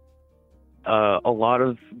like, a lot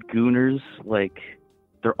of gooners, like,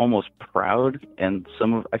 they're almost proud, and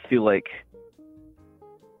I feel like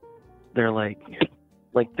they're like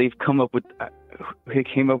they've come up with. They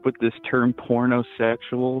came up with this term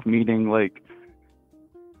pornosexual, meaning like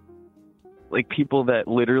people that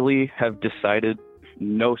literally have decided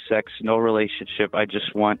no sex, no relationship. I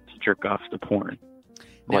just want to jerk off to porn.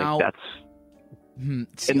 Now, like that's.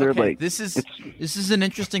 See, and they're okay, like, this is an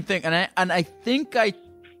interesting thing, and I think I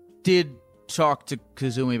did talk to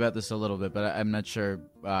Kazumi about this a little bit, but I'm not sure.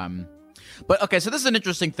 But okay, so this is an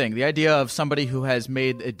interesting thing: the idea of somebody who has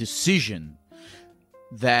made a decision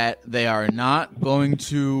that they are not going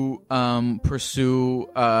to pursue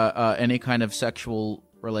any kind of sexual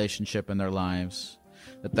relationship in their lives,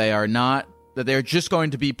 that they're just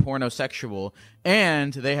going to be pornosexual,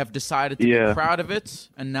 and they have decided to be proud of it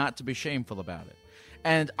and not to be shameful about it.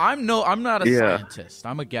 And I'm not a scientist.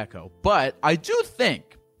 I'm a gecko, but I do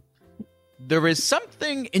think there is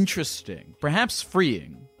something interesting, perhaps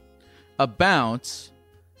freeing, about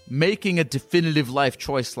making a definitive life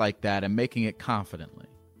choice like that and making it confidently.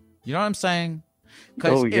 You know what I'm saying?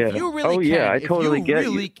 Because if you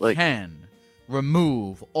really can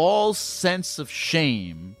remove all sense of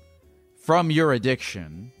shame from your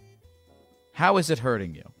addiction, how is it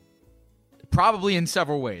hurting you? Probably in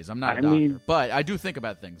several ways. I'm not a doctor, but I do think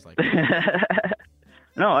about things like that.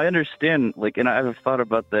 No, I understand. Like, and I've thought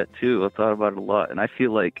about that too. I've thought about it a lot, and I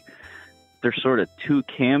feel like there's sort of two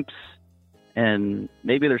camps, and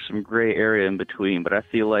maybe there's some gray area in between. But I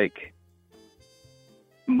feel like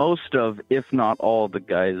most of, if not all, the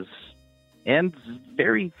guys, and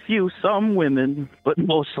very few, some women, but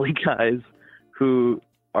mostly guys who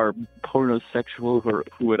are pornosexual,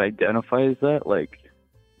 who would identify as that, like,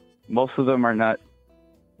 most of them are not,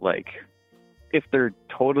 like, if they're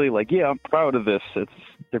totally like, yeah, I'm proud of this,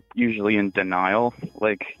 they're usually in denial,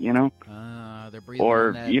 like, you know? They're breathing or,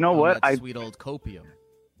 on that, you know what? sweet old copium.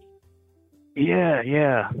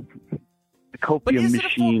 Yeah. The copium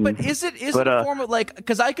machine. Is it a form of, like,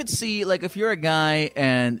 because I could see, like, if you're a guy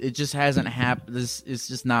and it just hasn't happened, it's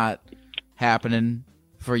just not happening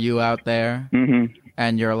for you out there,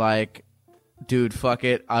 and you're like, dude, fuck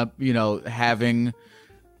it, having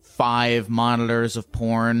 5 monitors of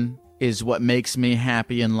porn is what makes me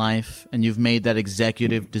happy in life, and you've made that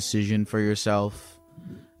executive decision for yourself,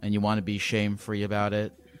 and you want to be shame-free about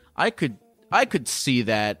it. I could see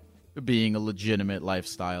that being a legitimate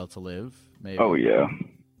lifestyle to live. Maybe. Oh yeah.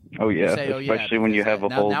 Say, especially when you have a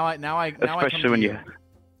whole. Now I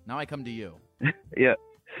come to you. Yeah.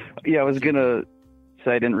 I was gonna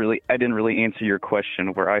say I didn't really answer your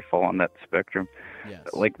question where I fall on that spectrum. Yes.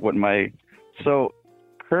 Like so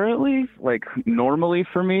currently, like, normally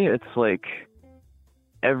for me, it's like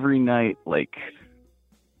every night, like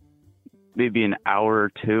maybe an hour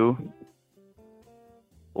or two.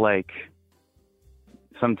 Like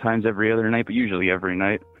sometimes every other night, but usually every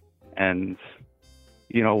night. And,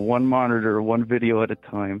 one monitor, one video at a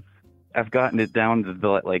time. I've gotten it down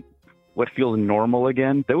to like what feels normal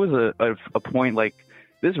again. There was a point, like,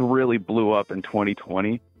 this really blew up in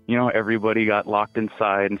 2020. Everybody got locked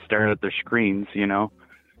inside and stared at their screens,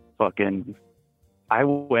 Fucking, I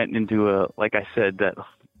went into like I said, that,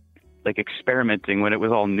 like, experimenting when it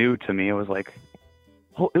was all new to me. It was like,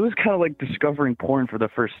 it was kind of like discovering porn for the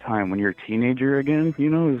first time when you're a teenager again. It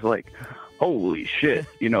was like, holy shit,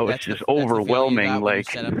 it's just overwhelming.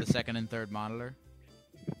 Like, you set up the second and third monitor.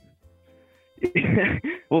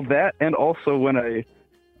 Well, that, and also when I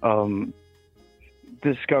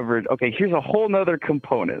discovered, okay, here's a whole nother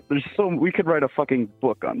component. We could write a fucking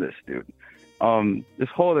book on this, dude. This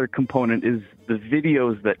whole other component is the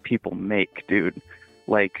videos that people make, dude.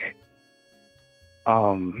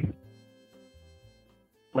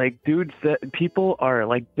 Like dudes that people are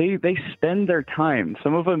like, they spend their time.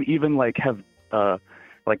 Some of them even like have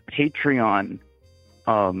like Patreon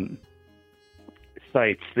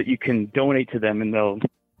sites that you can donate to them, and they'll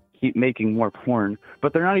keep making more porn.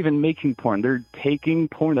 But they're not even making porn. They're taking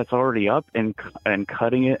porn that's already up and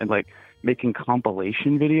cutting it and, like, making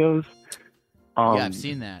compilation videos. Yeah, I've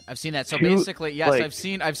seen that. So basically, yes, like, I've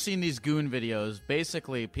seen these goon videos.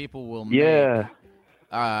 Basically, people will make,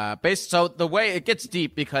 so the way it gets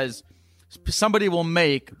deep, because somebody will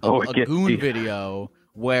make a gets goon deep. video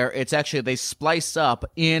where it's actually they splice up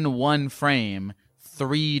in one frame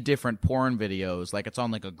 3 different porn videos, like it's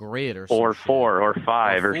on like a grid or something. Or 4 or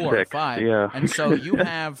 5 or 6. 5. Yeah. And so you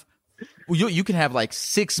have you can have like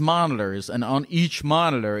 6 monitors, and on each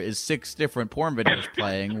monitor is 6 different porn videos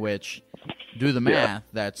playing, which, do the math,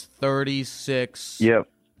 that's 36. Yep.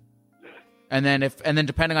 And then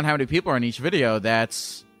depending on how many people are in each video,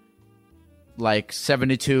 that's like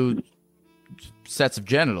 72 sets of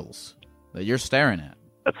genitals that you're staring at.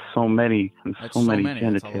 That's so many. That's so many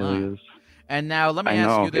That's a lot. genitalias. And now let me I ask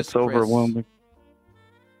know, you this, it's Chris. overwhelming.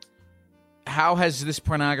 How has this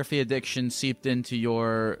pornography addiction seeped into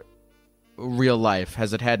your real life?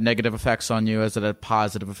 Has it had negative effects on you? Has it had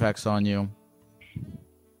positive effects on you?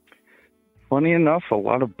 Funny enough, a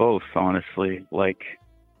lot of both, honestly. Like,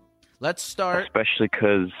 Let's start especially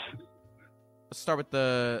because... with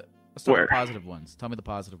the positive ones. Tell me the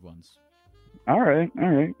positive ones. All right.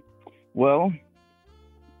 Well,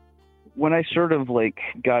 when I sort of like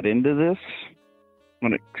got into this,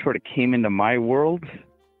 when it sort of came into my world,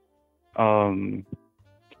 like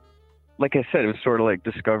I said, it was sort of like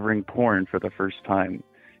discovering porn for the first time.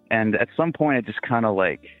 And at some point it just kind of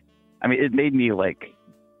like, I mean, it made me like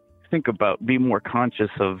be more conscious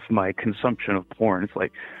of my consumption of porn. It's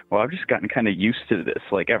like, well, I've just gotten kind of used to this,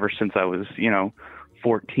 like ever since I was,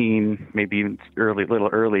 14, maybe even little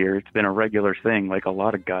earlier. It's been a regular thing, like a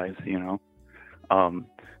lot of guys,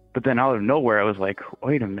 but then out of nowhere, I was like,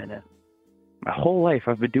 wait a minute. My whole life,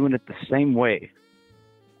 I've been doing it the same way.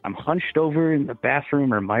 I'm hunched over in the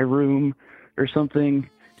bathroom or my room or something,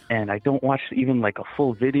 and I don't watch even like a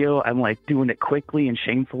full video. I'm like doing it quickly and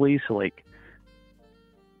shamefully. So like,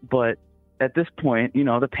 but at this point,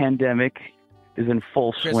 the pandemic is in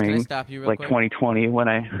full Chris, swing. can I stop you real like quick? 2020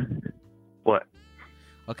 what?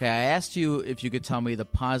 Okay, I asked you if you could tell me the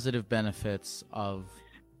positive benefits of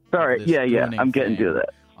Sorry, this yeah, gooning I'm getting thing to that.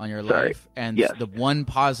 on your Sorry. life, and Yes. the one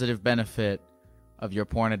positive benefit of your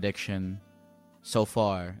porn addiction so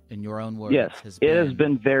far, in your own words, Yes, has it has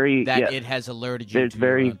been very. that yes, it has alerted you it's to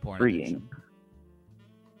very your own porn freeing. addiction.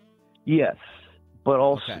 Yes, but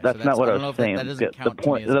also Okay, so that's not what I I don't know was if saying. that doesn't The count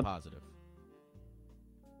point. to me as a positive.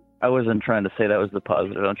 I wasn't trying to say that was the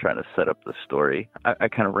positive. I'm trying to set up the story. I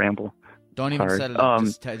kind of ramble. Don't even Sorry. set it up.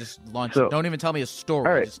 Just launch so- it. Don't even tell me a story.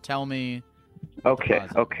 all right. Just tell me. Okay,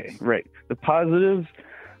 the right. The positives,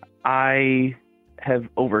 I have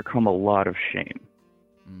overcome a lot of shame.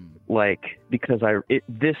 Like, because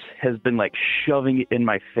this has been like shoving it in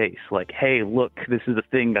my face. Like, hey, look, this is a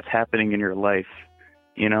thing that's happening in your life.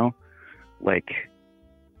 Like,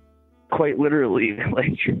 quite literally,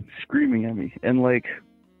 like, screaming at me. And like,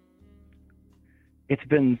 it's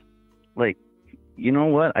been like, you know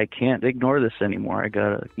what? I can't ignore this anymore. I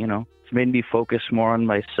gotta, it's made me focus more on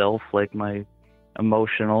myself, like my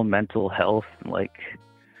emotional, mental health. Like,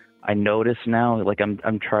 I notice now, like, I'm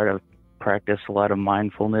trying to practice a lot of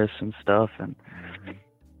mindfulness and stuff, and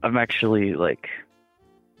I'm actually like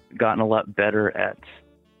gotten a lot better at,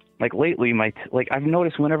 like, lately I've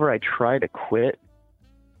noticed whenever I try to quit,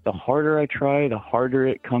 the harder I try, the harder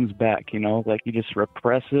it comes back. Like, you just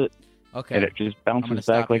repress it. Okay. And it just bounces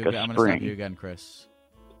back like a I'm gonna spring. stop you again, Chris.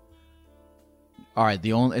 All right.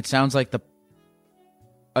 It sounds like the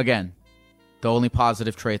only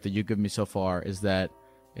positive trait that you've given me so far is that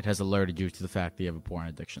it has alerted you to the fact that you have a porn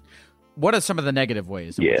addiction. What are some of the negative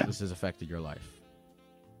ways in which this has affected your life?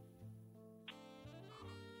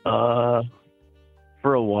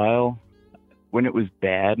 For a while, when it was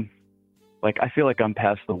bad, like, I feel like I'm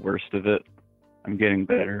past the worst of it. I'm getting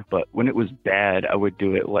better, but when it was bad, I would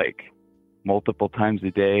do it like multiple times a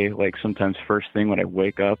day, like sometimes first thing when I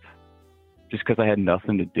wake up, just because I had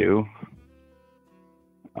nothing to do.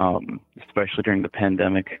 Especially during the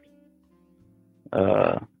pandemic.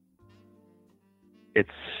 It's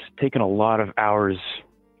taken a lot of hours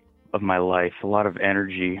of my life, a lot of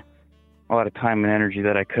energy, a lot of time and energy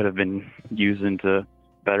that I could have been using to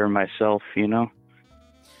better myself, Get All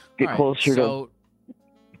right, closer so,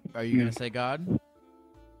 are you going to say God?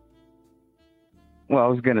 Well, I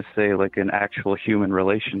was going to say like an actual human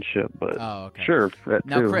relationship, but Oh, okay. sure, that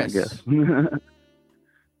Now, too, Chris. I guess.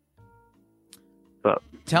 But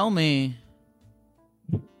Tell me,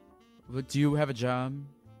 do you have a job?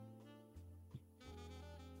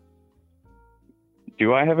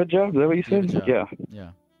 do I have a job? Is that what you Do you have said? a job? Yeah. Yeah.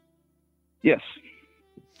 Yes.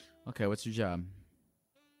 Okay, what's your job?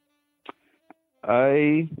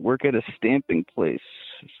 I work at a stamping place.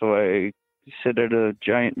 So I sit at a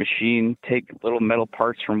giant machine, take little metal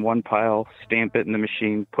parts from one pile, stamp it in the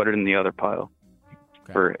machine, put it in the other pile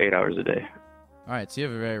Okay. for 8 hours a day. All right, so you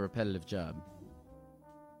have a very repetitive job.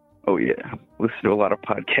 Oh yeah, listen to a lot of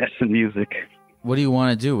podcasts and music. What do you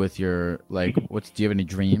want to do with your, like, do you have any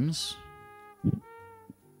dreams?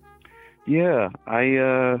 Yeah,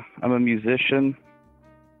 I'm a musician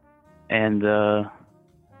and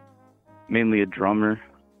mainly a drummer.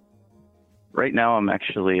 Right now I'm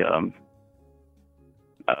actually I'm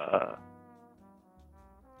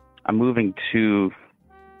moving to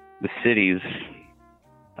the cities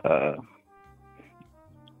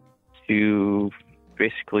to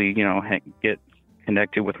basically, get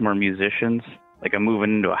connected with more musicians. Like I'm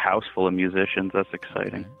moving into a house full of musicians. That's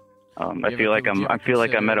exciting. I feel like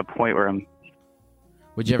I'm at a point where I'm.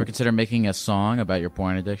 Would you ever consider making a song about your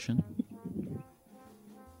porn addiction?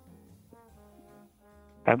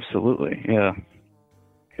 Absolutely, yeah.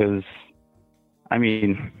 Because, I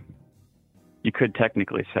mean, you could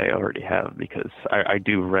technically say I already have, because I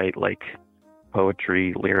do write like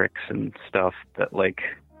poetry, lyrics, and stuff that like.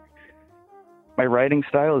 My writing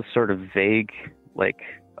style is sort of vague. Like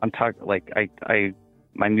I'm talking, like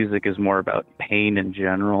my music is more about pain in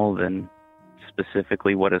general than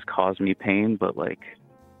specifically what has caused me pain. But like,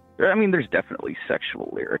 I mean, there's definitely sexual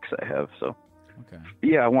lyrics I have. So, okay.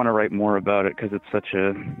 Yeah, I want to write more about it because it's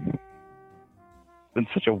been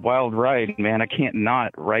such a wild ride, man. I can't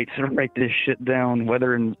not write this shit down,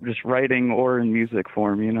 whether in just writing or in music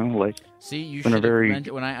form. Like. See, you should have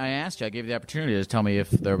when I asked you, I gave you the opportunity to tell me if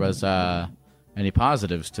there was any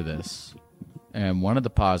positives to this. And one of the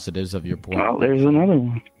positives of your porn, well, there's another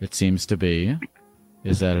one. It seems to be,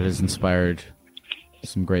 is that it has inspired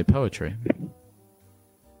some great poetry.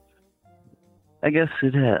 I guess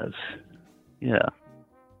it has. Yeah.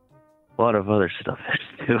 A lot of other stuff has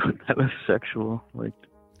too. That was sexual. Like,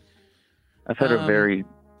 I've had a very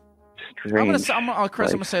strange. Chris,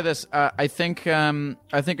 I'm gonna say this. I think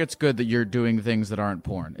it's good that you're doing things that aren't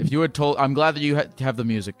porn. If you had told, I'm glad that you have the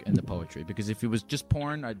music and the poetry, because if it was just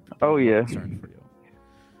porn, I'd be concerned for you.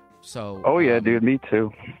 So. Oh yeah, dude, me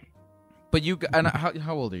too. But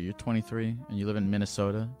how old are you? You're 23, and you live in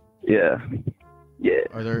Minnesota. Yeah. Yeah.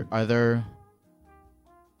 Are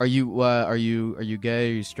you gay?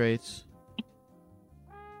 Are you straight?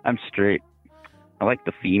 I'm straight. I like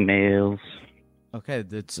the females. Okay,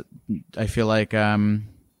 I feel like that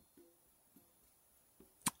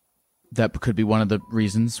could be one of the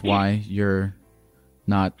reasons why you're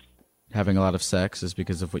not having a lot of sex, is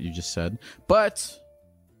because of what you just said. But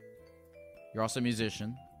you're also a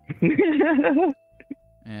musician,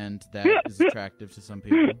 and that is attractive to some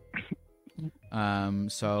people.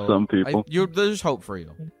 So some people. There's hope for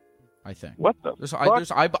you, I think. What the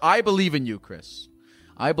fuck? I believe in you, Chris.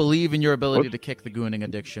 I believe in your ability to kick the gooning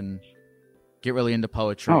addiction, get really into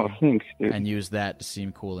poetry, thanks, dude. And use that to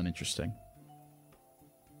seem cool and interesting.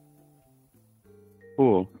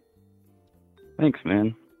 Cool. Thanks,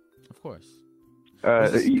 man. Of course.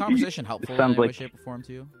 Was this conversation helpful in any way, shape, or form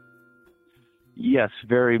to you? Yes,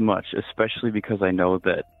 very much, especially because I know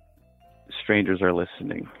that strangers are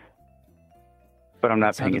listening. But I'm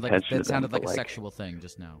not paying attention to them. That sounded like a sexual thing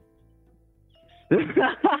just now.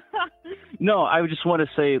 No, I just want to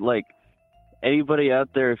say, like, anybody out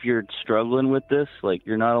there, if you're struggling with this, like,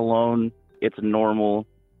 you're not alone. It's normal.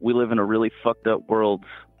 We live in a really fucked up world.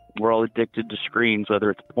 We're all addicted to screens, whether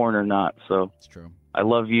it's porn or not. So it's true. I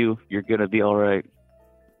love you. You're gonna be all right.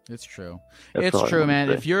 It's true. That's it's true, man.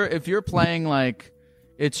 If you're playing, like,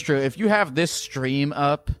 it's true. If you have this stream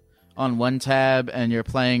up on one tab and you're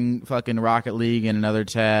playing fucking Rocket League in another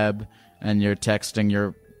tab and you're texting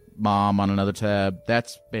your mom on another tab,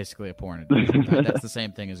 that's basically a porn addiction. That's the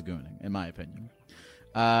same thing as gooning, in my opinion.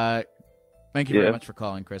 Thank you very much for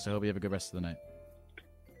calling, Chris. I hope you have a good rest of the night.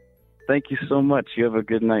 Thank you so much. You have a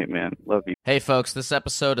good night, man. Love you. Hey, folks, this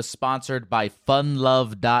episode is sponsored by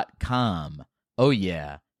funlove.com. Oh,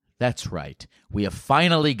 yeah, that's right. We have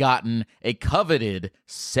finally gotten a coveted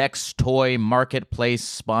sex toy marketplace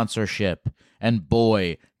sponsorship. And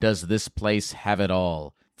boy, does this place have it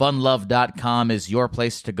all. Funlove.com is your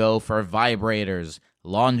place to go for vibrators,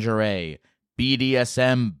 lingerie,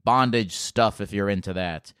 BDSM bondage stuff if you're into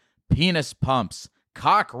that, penis pumps,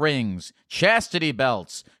 cock rings, chastity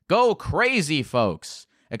belts. Go crazy, folks.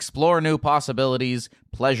 Explore new possibilities,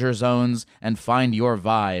 pleasure zones, and find your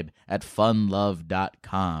vibe at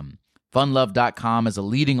funlove.com. Funlove.com is a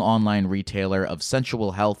leading online retailer of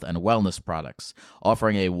sensual health and wellness products,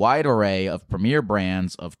 offering a wide array of premier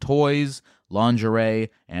brands of toys, lingerie,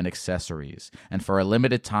 and accessories. And for a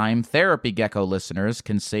limited time, Therapy Gecko listeners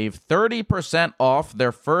can save 30% off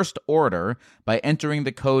their first order by entering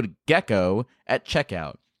the code GECKO at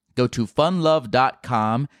checkout. Go to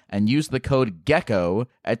funlove.com and use the code GECKO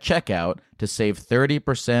at checkout to save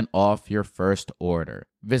 30% off your first order.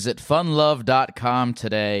 Visit funlove.com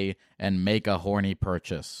today and make a horny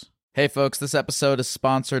purchase. Hey folks, this episode is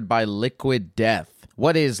sponsored by Liquid Death.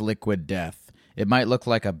 What is Liquid Death? It might look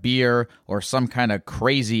like a beer or some kind of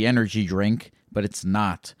crazy energy drink, but it's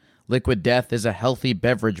not. Liquid Death is a healthy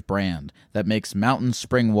beverage brand that makes mountain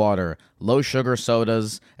spring water, low-sugar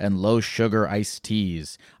sodas, and low-sugar iced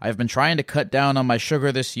teas. I've been trying to cut down on my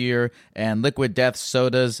sugar this year, and Liquid Death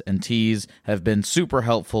sodas and teas have been super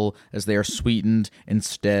helpful as they are sweetened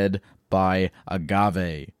instead by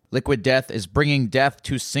agave. Liquid Death is bringing death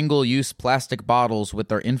to single-use plastic bottles with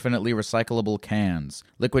their infinitely recyclable cans.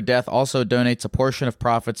 Liquid Death also donates a portion of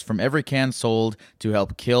profits from every can sold to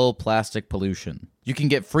help kill plastic pollution. You can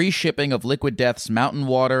get free shipping of Liquid Death's mountain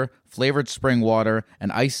water, flavored spring water,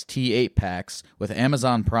 and iced tea 8-packs with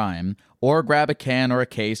Amazon Prime, or grab a can or a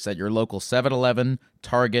case at your local 7-Eleven,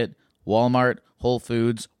 Target, Walmart, Whole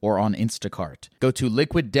Foods, or on Instacart. Go to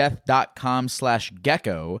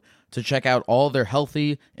liquiddeath.com/gecko to check out all their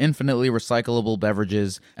healthy, infinitely recyclable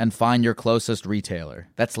beverages and find your closest retailer.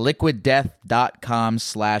 That's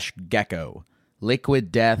liquiddeath.com/gecko.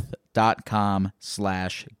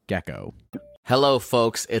 liquiddeath.com/gecko. Hello,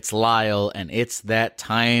 folks. It's Lyle, and it's that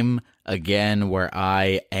time again where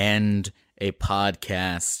I end a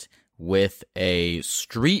podcast with a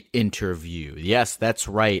street interview. Yes, that's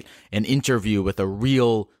right. An interview with a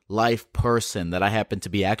real life person that I happen to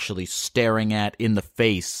be actually staring at in the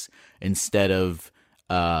face instead of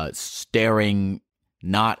staring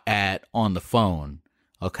not at on the phone.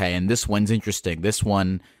 Okay, and this one's interesting. This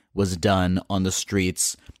one was done on the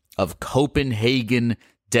streets of Copenhagen,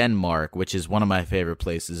 Denmark, which is one of my favorite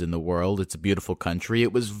places in the world. It's a beautiful country.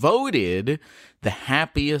 It was voted the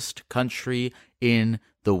happiest country in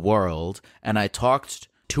the world, and I talked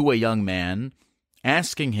to a young man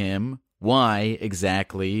asking him why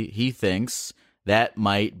exactly he thinks that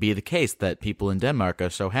might be the case, that people in Denmark are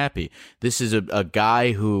so happy. This is a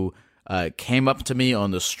guy who came up to me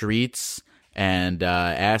on the streets and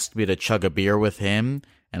asked me to chug a beer with him,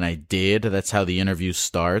 and I did. That's how the interview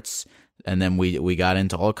starts. And then we got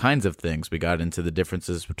into all kinds of things. We got into the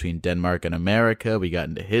differences between Denmark and America. We got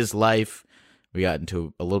into his life. We got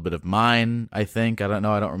into a little bit of mine, I think. I don't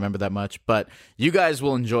know. I don't remember that much. But you guys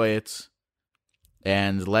will enjoy it.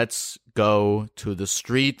 And let's go to the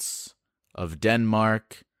streets of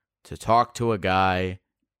Denmark to talk to a guy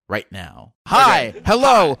right now. Hi.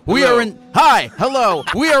 Hello. We are in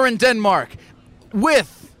Denmark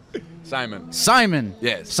with Simon.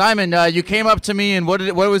 Yes. Simon, you came up to me, and what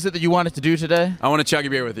was it that you wanted to do today? I want to chug a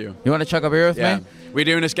beer with you. You want to chug a beer with me? We're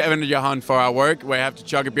doing a scavenger hunt for our work where I have to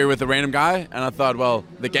chug a beer with a random guy, and I thought, well,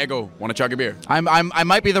 the gecko want to chug a beer. I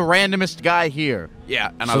might be the randomest guy here.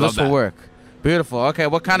 Yeah, and so I love that. So this will work. Beautiful. Okay,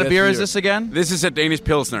 what kind of beer is this again? This is a Danish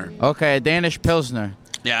Pilsner. Okay, a Danish Pilsner.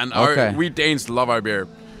 Yeah, and we Danes love our beer.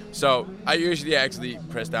 So I usually actually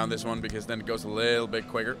press down this one because then it goes a little bit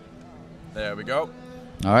quicker. There we go.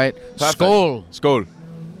 All right. Perfect. Skål. Skål.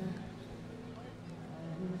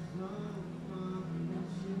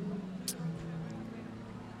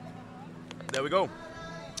 There we go.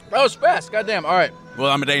 That was fast. Goddamn. All right.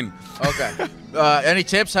 Well, I'm a Dane. Okay. Any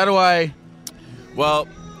tips? How do I? Well,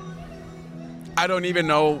 I don't even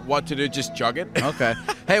know what to do. Just chug it. Okay.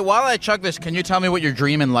 Hey, while I chug this, can you tell me what your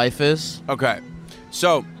dream in life is? Okay.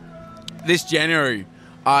 So, this January,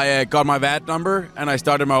 I got my VAT number and I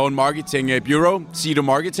started my own marketing bureau, Cedo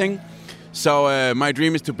Marketing. So my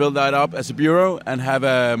dream is to build that up as a bureau and have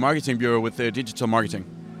a marketing bureau with digital marketing.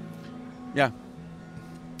 Yeah.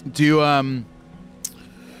 Do you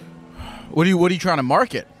what are you trying to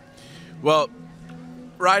market? Well,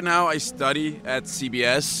 right now I study at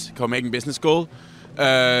CBS, Copenhagen Business School.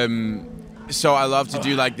 So I love to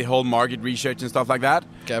do like the whole market research and stuff like that.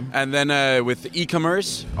 Okay. And then with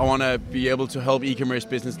e-commerce, I want to be able to help e-commerce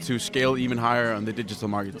business to scale even higher on the digital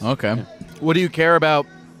markets. Okay. Yeah. What do you care about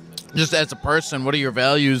just as a person? What are your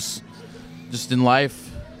values just in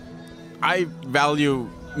life? I value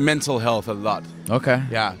mental health a lot. Okay.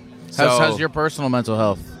 Yeah. How's your personal mental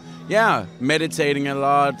health? Yeah, meditating a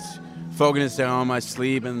lot, focusing on my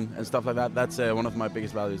sleep and stuff like that. That's one of my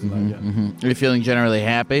biggest values in life. Yeah. Mm-hmm. Are you feeling generally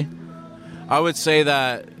happy? I would say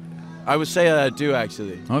that I do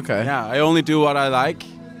actually. Okay. Yeah, I only do what I like,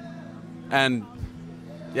 and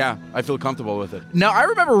yeah, I feel comfortable with it. Now, I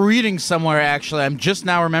remember reading somewhere, actually, I'm just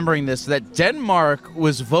now remembering this, that Denmark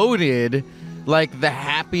was voted like the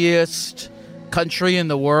happiest country in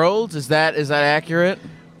the world. Is that accurate?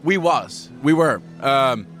 We were.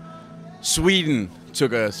 Sweden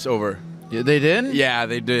took us over. Yeah, they did? Yeah,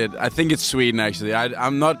 they did. I think it's Sweden, actually.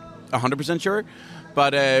 I'm not 100% sure,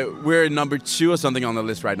 but we're number 2 or something on the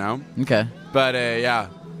list right now. Okay. But yeah,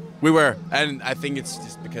 we were. And I think it's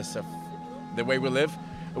just because of the way we live.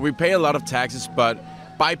 We pay a lot of taxes, but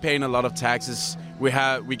by paying a lot of taxes, we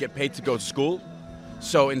get paid to go to school.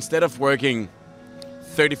 So instead of working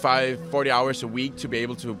 35, 40 hours a week to be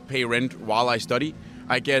able to pay rent while I study,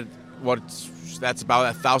 I get that's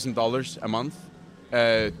about $1,000 a month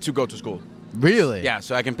to go to school. Really? Yeah,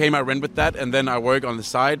 so I can pay my rent with that, and then I work on the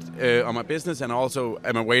side on my business, and also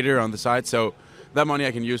I'm a waiter on the side. So that money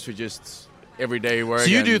I can use for just everyday work. So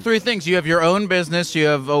you do 3 things. You have your own business, you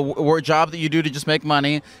have a job that you do to just make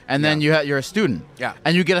money, and then you're a student. Yeah.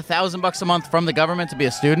 And you get $1,000 a month from the government to be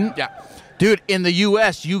a student? Yeah. Dude, in the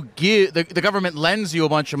U.S., you give the government lends you a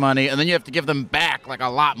bunch of money, and then you have to give them back like a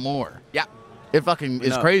lot more. Yeah. It fucking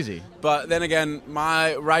is crazy. But then again,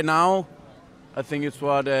 right now, I think it's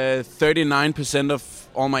 39% of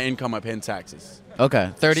all my income I pay in taxes. Okay.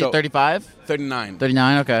 35? 39.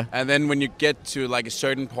 39, okay. And then when you get to like a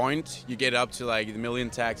certain point, you get up to like the million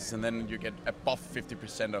taxes, and then you get above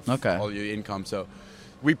 50% of all your income. So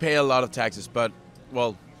we pay a lot of taxes, but,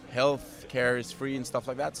 well, health care is free and stuff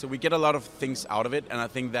like that. So we get a lot of things out of it, and I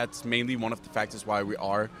think that's mainly one of the factors why we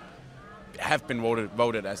have been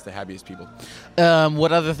voted as the happiest people.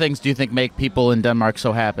 What other things do you think make people in Denmark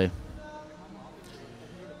so happy?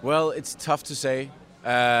 Well, it's tough to say.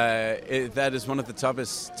 That is one of the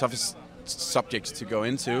toughest subjects to go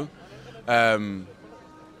into,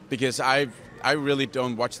 because I really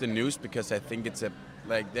don't watch the news, because I think it's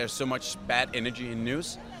there's so much bad energy in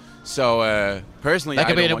news. So personally, that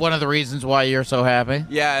could be one of the reasons why you're so happy.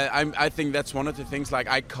 Yeah, I think that's one of the things. Like,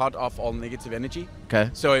 I cut off all negative energy. Okay.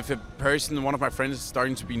 So if one of my friends is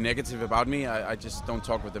starting to be negative about me, I just don't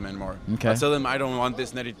talk with them anymore. Okay. I tell them I don't want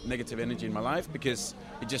this negative energy in my life, because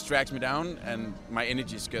it just drags me down, and my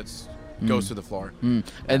energy goes to the floor.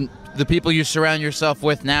 And the people you surround yourself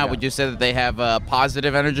with now, would you say that they have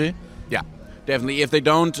positive energy? Yeah, definitely. If they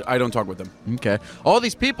don't, I don't talk with them. Okay. All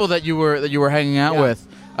these people that you were hanging out with,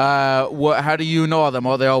 how do you know all them?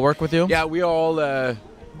 They all work with you? Yeah, we're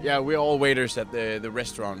all waiters at the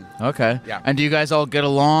restaurant. Okay. Yeah. And do you guys all get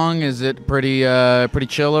along? Is it pretty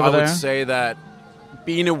chill over there? I would say that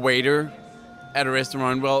being a waiter at a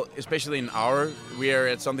restaurant, well, especially we are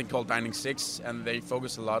at something called Dining 6, and they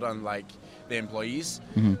focus a lot on like the employees.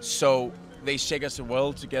 Mm-hmm. So they shake us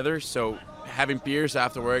well together. So having beers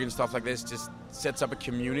after work and stuff like this just sets up a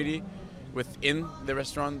community within the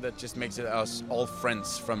restaurant that just makes us all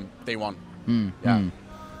friends from day one. Yeah.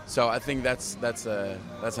 So I think that's a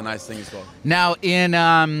nice thing as well. Now in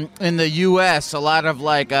the U.S., a lot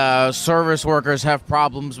of service workers have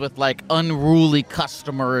problems with unruly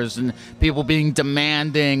customers and people being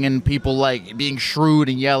demanding and people being shrewd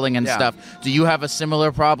and yelling and stuff. Do you have a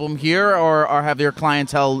similar problem here, or have your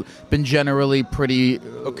clientele been generally pretty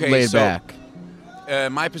laid back?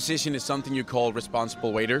 My position is something you call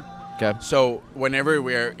responsible waiter. Okay. So whenever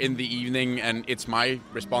we're in the evening and it's my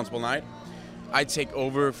responsible night, I take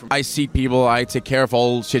over. I seat people. I take care of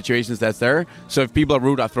all situations that's there. So if people are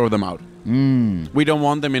rude, I throw them out. We don't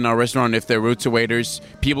want them in our restaurant if they're rude to waiters.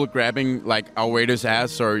 People grabbing our waiters'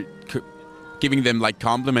 ass or giving them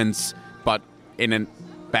compliments, but in a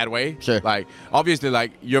bad way. Sure.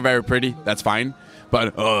 Obviously, you're very pretty. That's fine.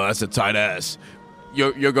 But that's a tight ass.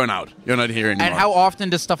 You're going out. You're not here anymore. And how often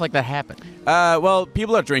does stuff like that happen? Well,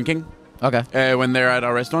 people are drinking. Okay. When they're at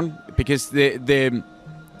our restaurant, because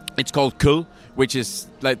it's called kull, which is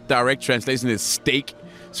direct translation is steak.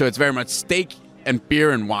 So it's very much steak and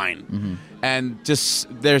beer and wine. Mm-hmm. And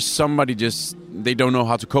there's somebody they don't know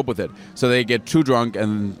how to cope with it. So they get too drunk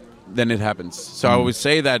and then it happens. So I would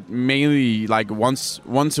say that mainly once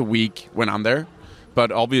a week when I'm there.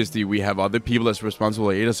 But obviously we have other people as responsible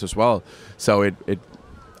waiters as well. So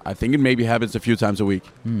I think it maybe happens a few times a week.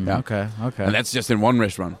 Yeah. Okay. And that's just in one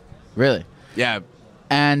restaurant. Really? Yeah.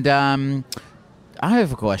 And I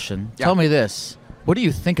have a question. Yeah. Tell me this. What do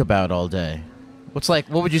you think about all day? What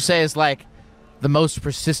would you say is the most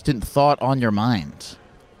persistent thought on your mind?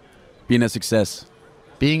 Being a success.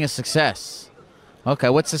 Being a success. Okay,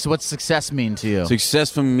 what's success mean to you?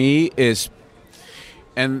 Success for me is,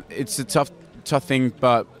 and it's a tough thing,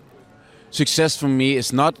 but success for me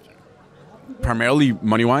is not primarily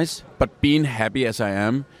money-wise, but being happy as I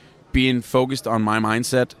am, being focused on my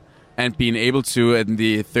mindset, and being able to, in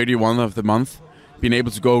the 31st of the month, being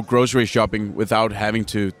able to go grocery shopping without having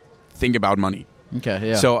to think about money. Okay,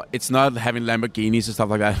 yeah. So it's not having Lamborghinis and stuff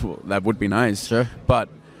like that. Well, that would be nice. Sure. But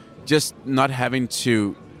just not having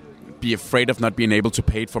to be afraid of not being able to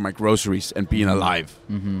pay for my groceries and being alive.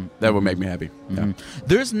 That would make me happy. Yeah.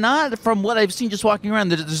 There's not, from what I've seen just walking around,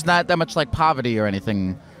 there's not that much like poverty or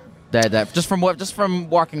anything. That just from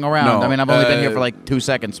walking around. No, I mean, I've only been here for like 2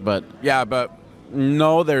 seconds, but Yeah, but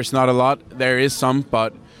no, there's not a lot. There is some,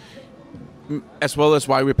 but as well as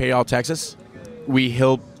why we pay our taxes, we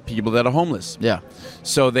help people that are homeless. yeah.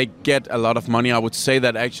 So they get a lot of money. I would say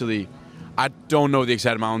that actually, I don't know the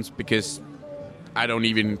exact amounts because I don't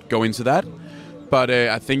even go into that. But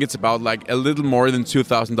I think it's about like a little more than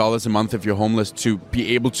 $2,000 a month if you're homeless to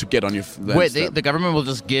be able to get on your. Wait, the government will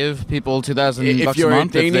just give people $2,000 if bucks you're a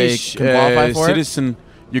month a Danish if they can qualify for citizen,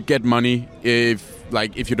 you get money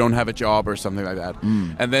if you don't have a job or something like that.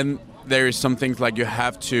 And then there is some things like you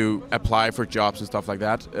have to apply for jobs and stuff like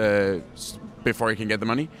that before you can get the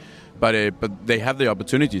money. But they have the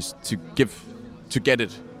opportunities to get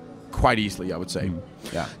it quite easily, I would say.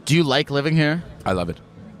 Yeah. Do you like living here? I love it.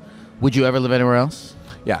 Would you ever live anywhere else?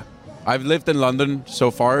 Yeah. I've lived in London so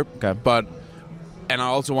far, Okay. and I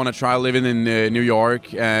also want to try living in New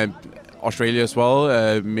York and Australia as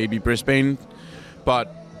well, maybe Brisbane.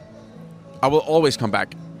 But I will always come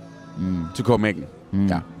back to Copenhagen.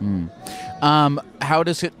 Yeah. How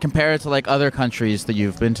does it compare to like other countries that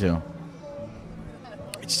you've been to?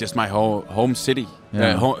 It's just my home city,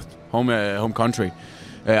 Yeah. home country.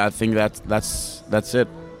 I think that's it.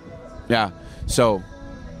 Yeah. So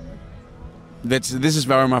this is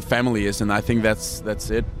where my family is, and I think that's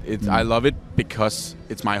it. I love it because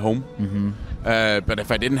it's my home. But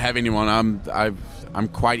if I didn't have anyone, I'm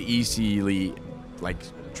quite easily like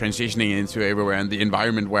transitioning into everywhere and the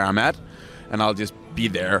environment where I'm at, and I'll just be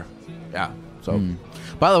there. Yeah. So.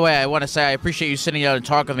 By the way, I want to say I appreciate you sitting down and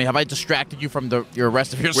talking with me. Have I distracted you from your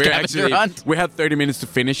rest of your scavenger hunt? We had 30 minutes to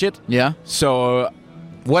finish it. Yeah. So.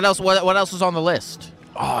 What else? What else was on the list?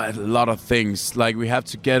 Oh, a lot of things. Like we have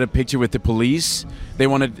to get a picture with the police. They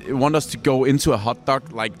want us to go into a hot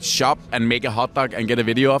dog like shop and make a hot dog and get a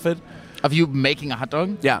video of it. Of you making a hot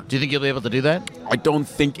dog? Yeah. Do you think you'll be able to do that? I don't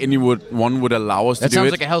think anyone would allow us to That do it.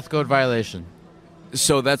 sounds like a health code violation.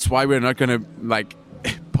 So that's why we're not gonna like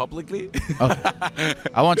publicly.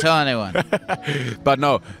 I won't tell anyone. But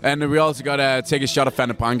no, and we also gotta take a shot of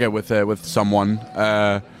Fanta Branca with someone.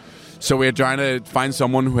 So we're trying to find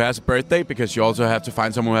someone who has a birthday, because you also have to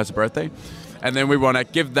find someone who has a birthday. And then we want to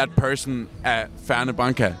give that person a Fanta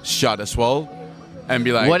Branca shot as well. And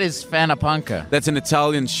be like... What is Fanta Branca? That's an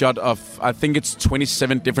Italian shot of, I think it's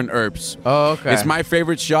 27 different herbs. Oh, okay. It's my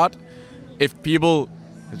favorite shot. If people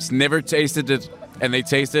have never tasted it and they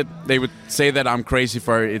taste it, they would say that I'm crazy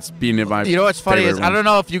for it's being in my. You know what's funny is one. I don't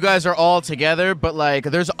know if you guys are all together, but like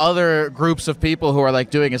there's other groups of people who are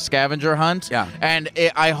like doing a scavenger hunt. Yeah. And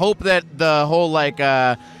I hope that the whole like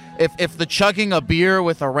if the chugging a beer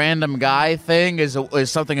with a random guy thing is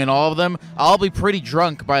something in all of them, I'll be pretty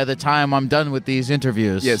drunk by the time I'm done with these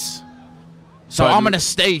interviews. Yes. So But- I'm gonna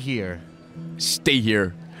stay here. Stay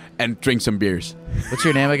here and drink some beers. What's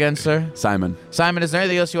your name again, sir? Simon. Simon, is there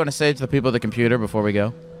anything else you want to say to the people of the computer before we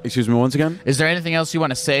go? Excuse me once again? Is there anything else you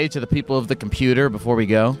want to say to the people of the computer before we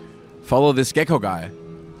go? Follow this gecko guy.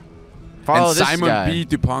 Follow and this Simon guy. B.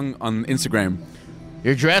 Dupont on Instagram.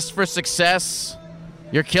 You're dressed for success.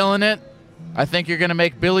 You're killing it. I think you're going to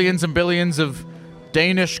make billions and billions of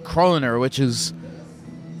Danish kroner, which is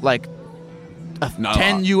like No.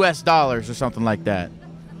 10 US dollars or something like that.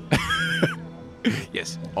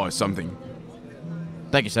 Yes. Or something.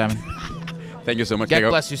 Thank you, Simon. Thank you so much, God Gecko.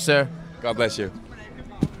 bless you, sir. God bless you.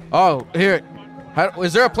 Oh, here.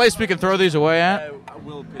 Is there a place we can throw these away at? I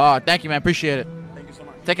will. Oh, thank you, man. Appreciate it. Thank you so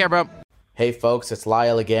much. Take care, bro. Hey folks, it's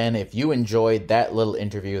Lyle again. If you enjoyed that little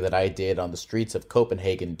interview that I did on the streets of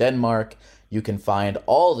Copenhagen, Denmark, you can find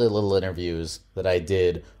all the little interviews that I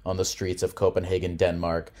did on the streets of Copenhagen,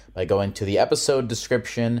 Denmark by going to the episode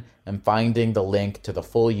description and finding the link to the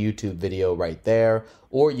full YouTube video right there.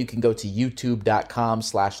 Or you can go to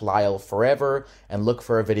youtube.com/LyleForever and look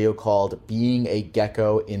for a video called Being a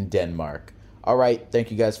Gecko in Denmark. All right, thank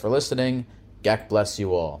you guys for listening. God bless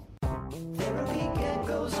you all. Therapy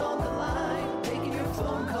Gecko's on the line, taking your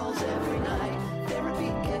phone calls every night.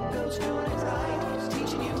 Therapy Gecko's doing it right, he's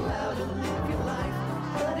teaching you how to live your life,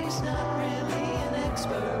 but he's not really an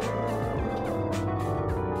expert.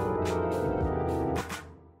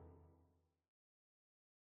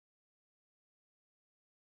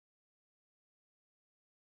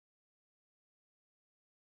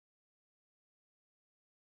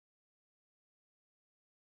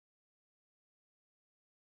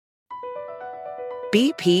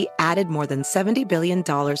 BP added more than $70 billion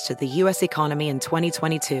to the U.S. economy in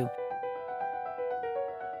 2022.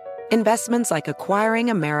 Investments like acquiring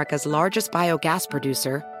America's largest biogas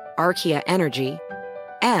producer, Archaea Energy,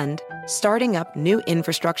 and starting up new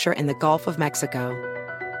infrastructure in the Gulf of Mexico.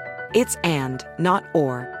 It's and, not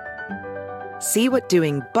or. See what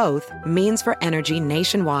doing both means for energy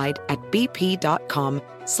nationwide at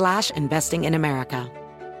bp.com/investing in America.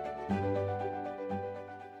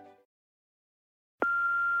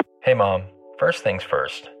 Hey Mom, first things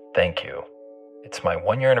first, thank you. It's my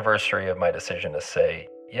 1-year anniversary of my decision to say,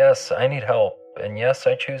 yes, I need help, and yes,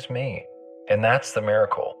 I choose me. And that's the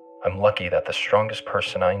miracle. I'm lucky that the strongest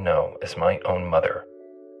person I know is my own mother.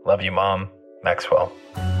 Love you, Mom. Maxwell.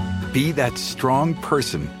 Be that strong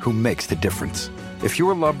person who makes the difference. If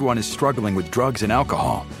your loved one is struggling with drugs and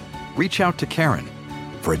alcohol, reach out to Caron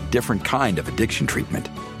for a different kind of addiction treatment.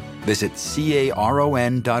 Visit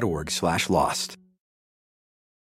caron.org/lost.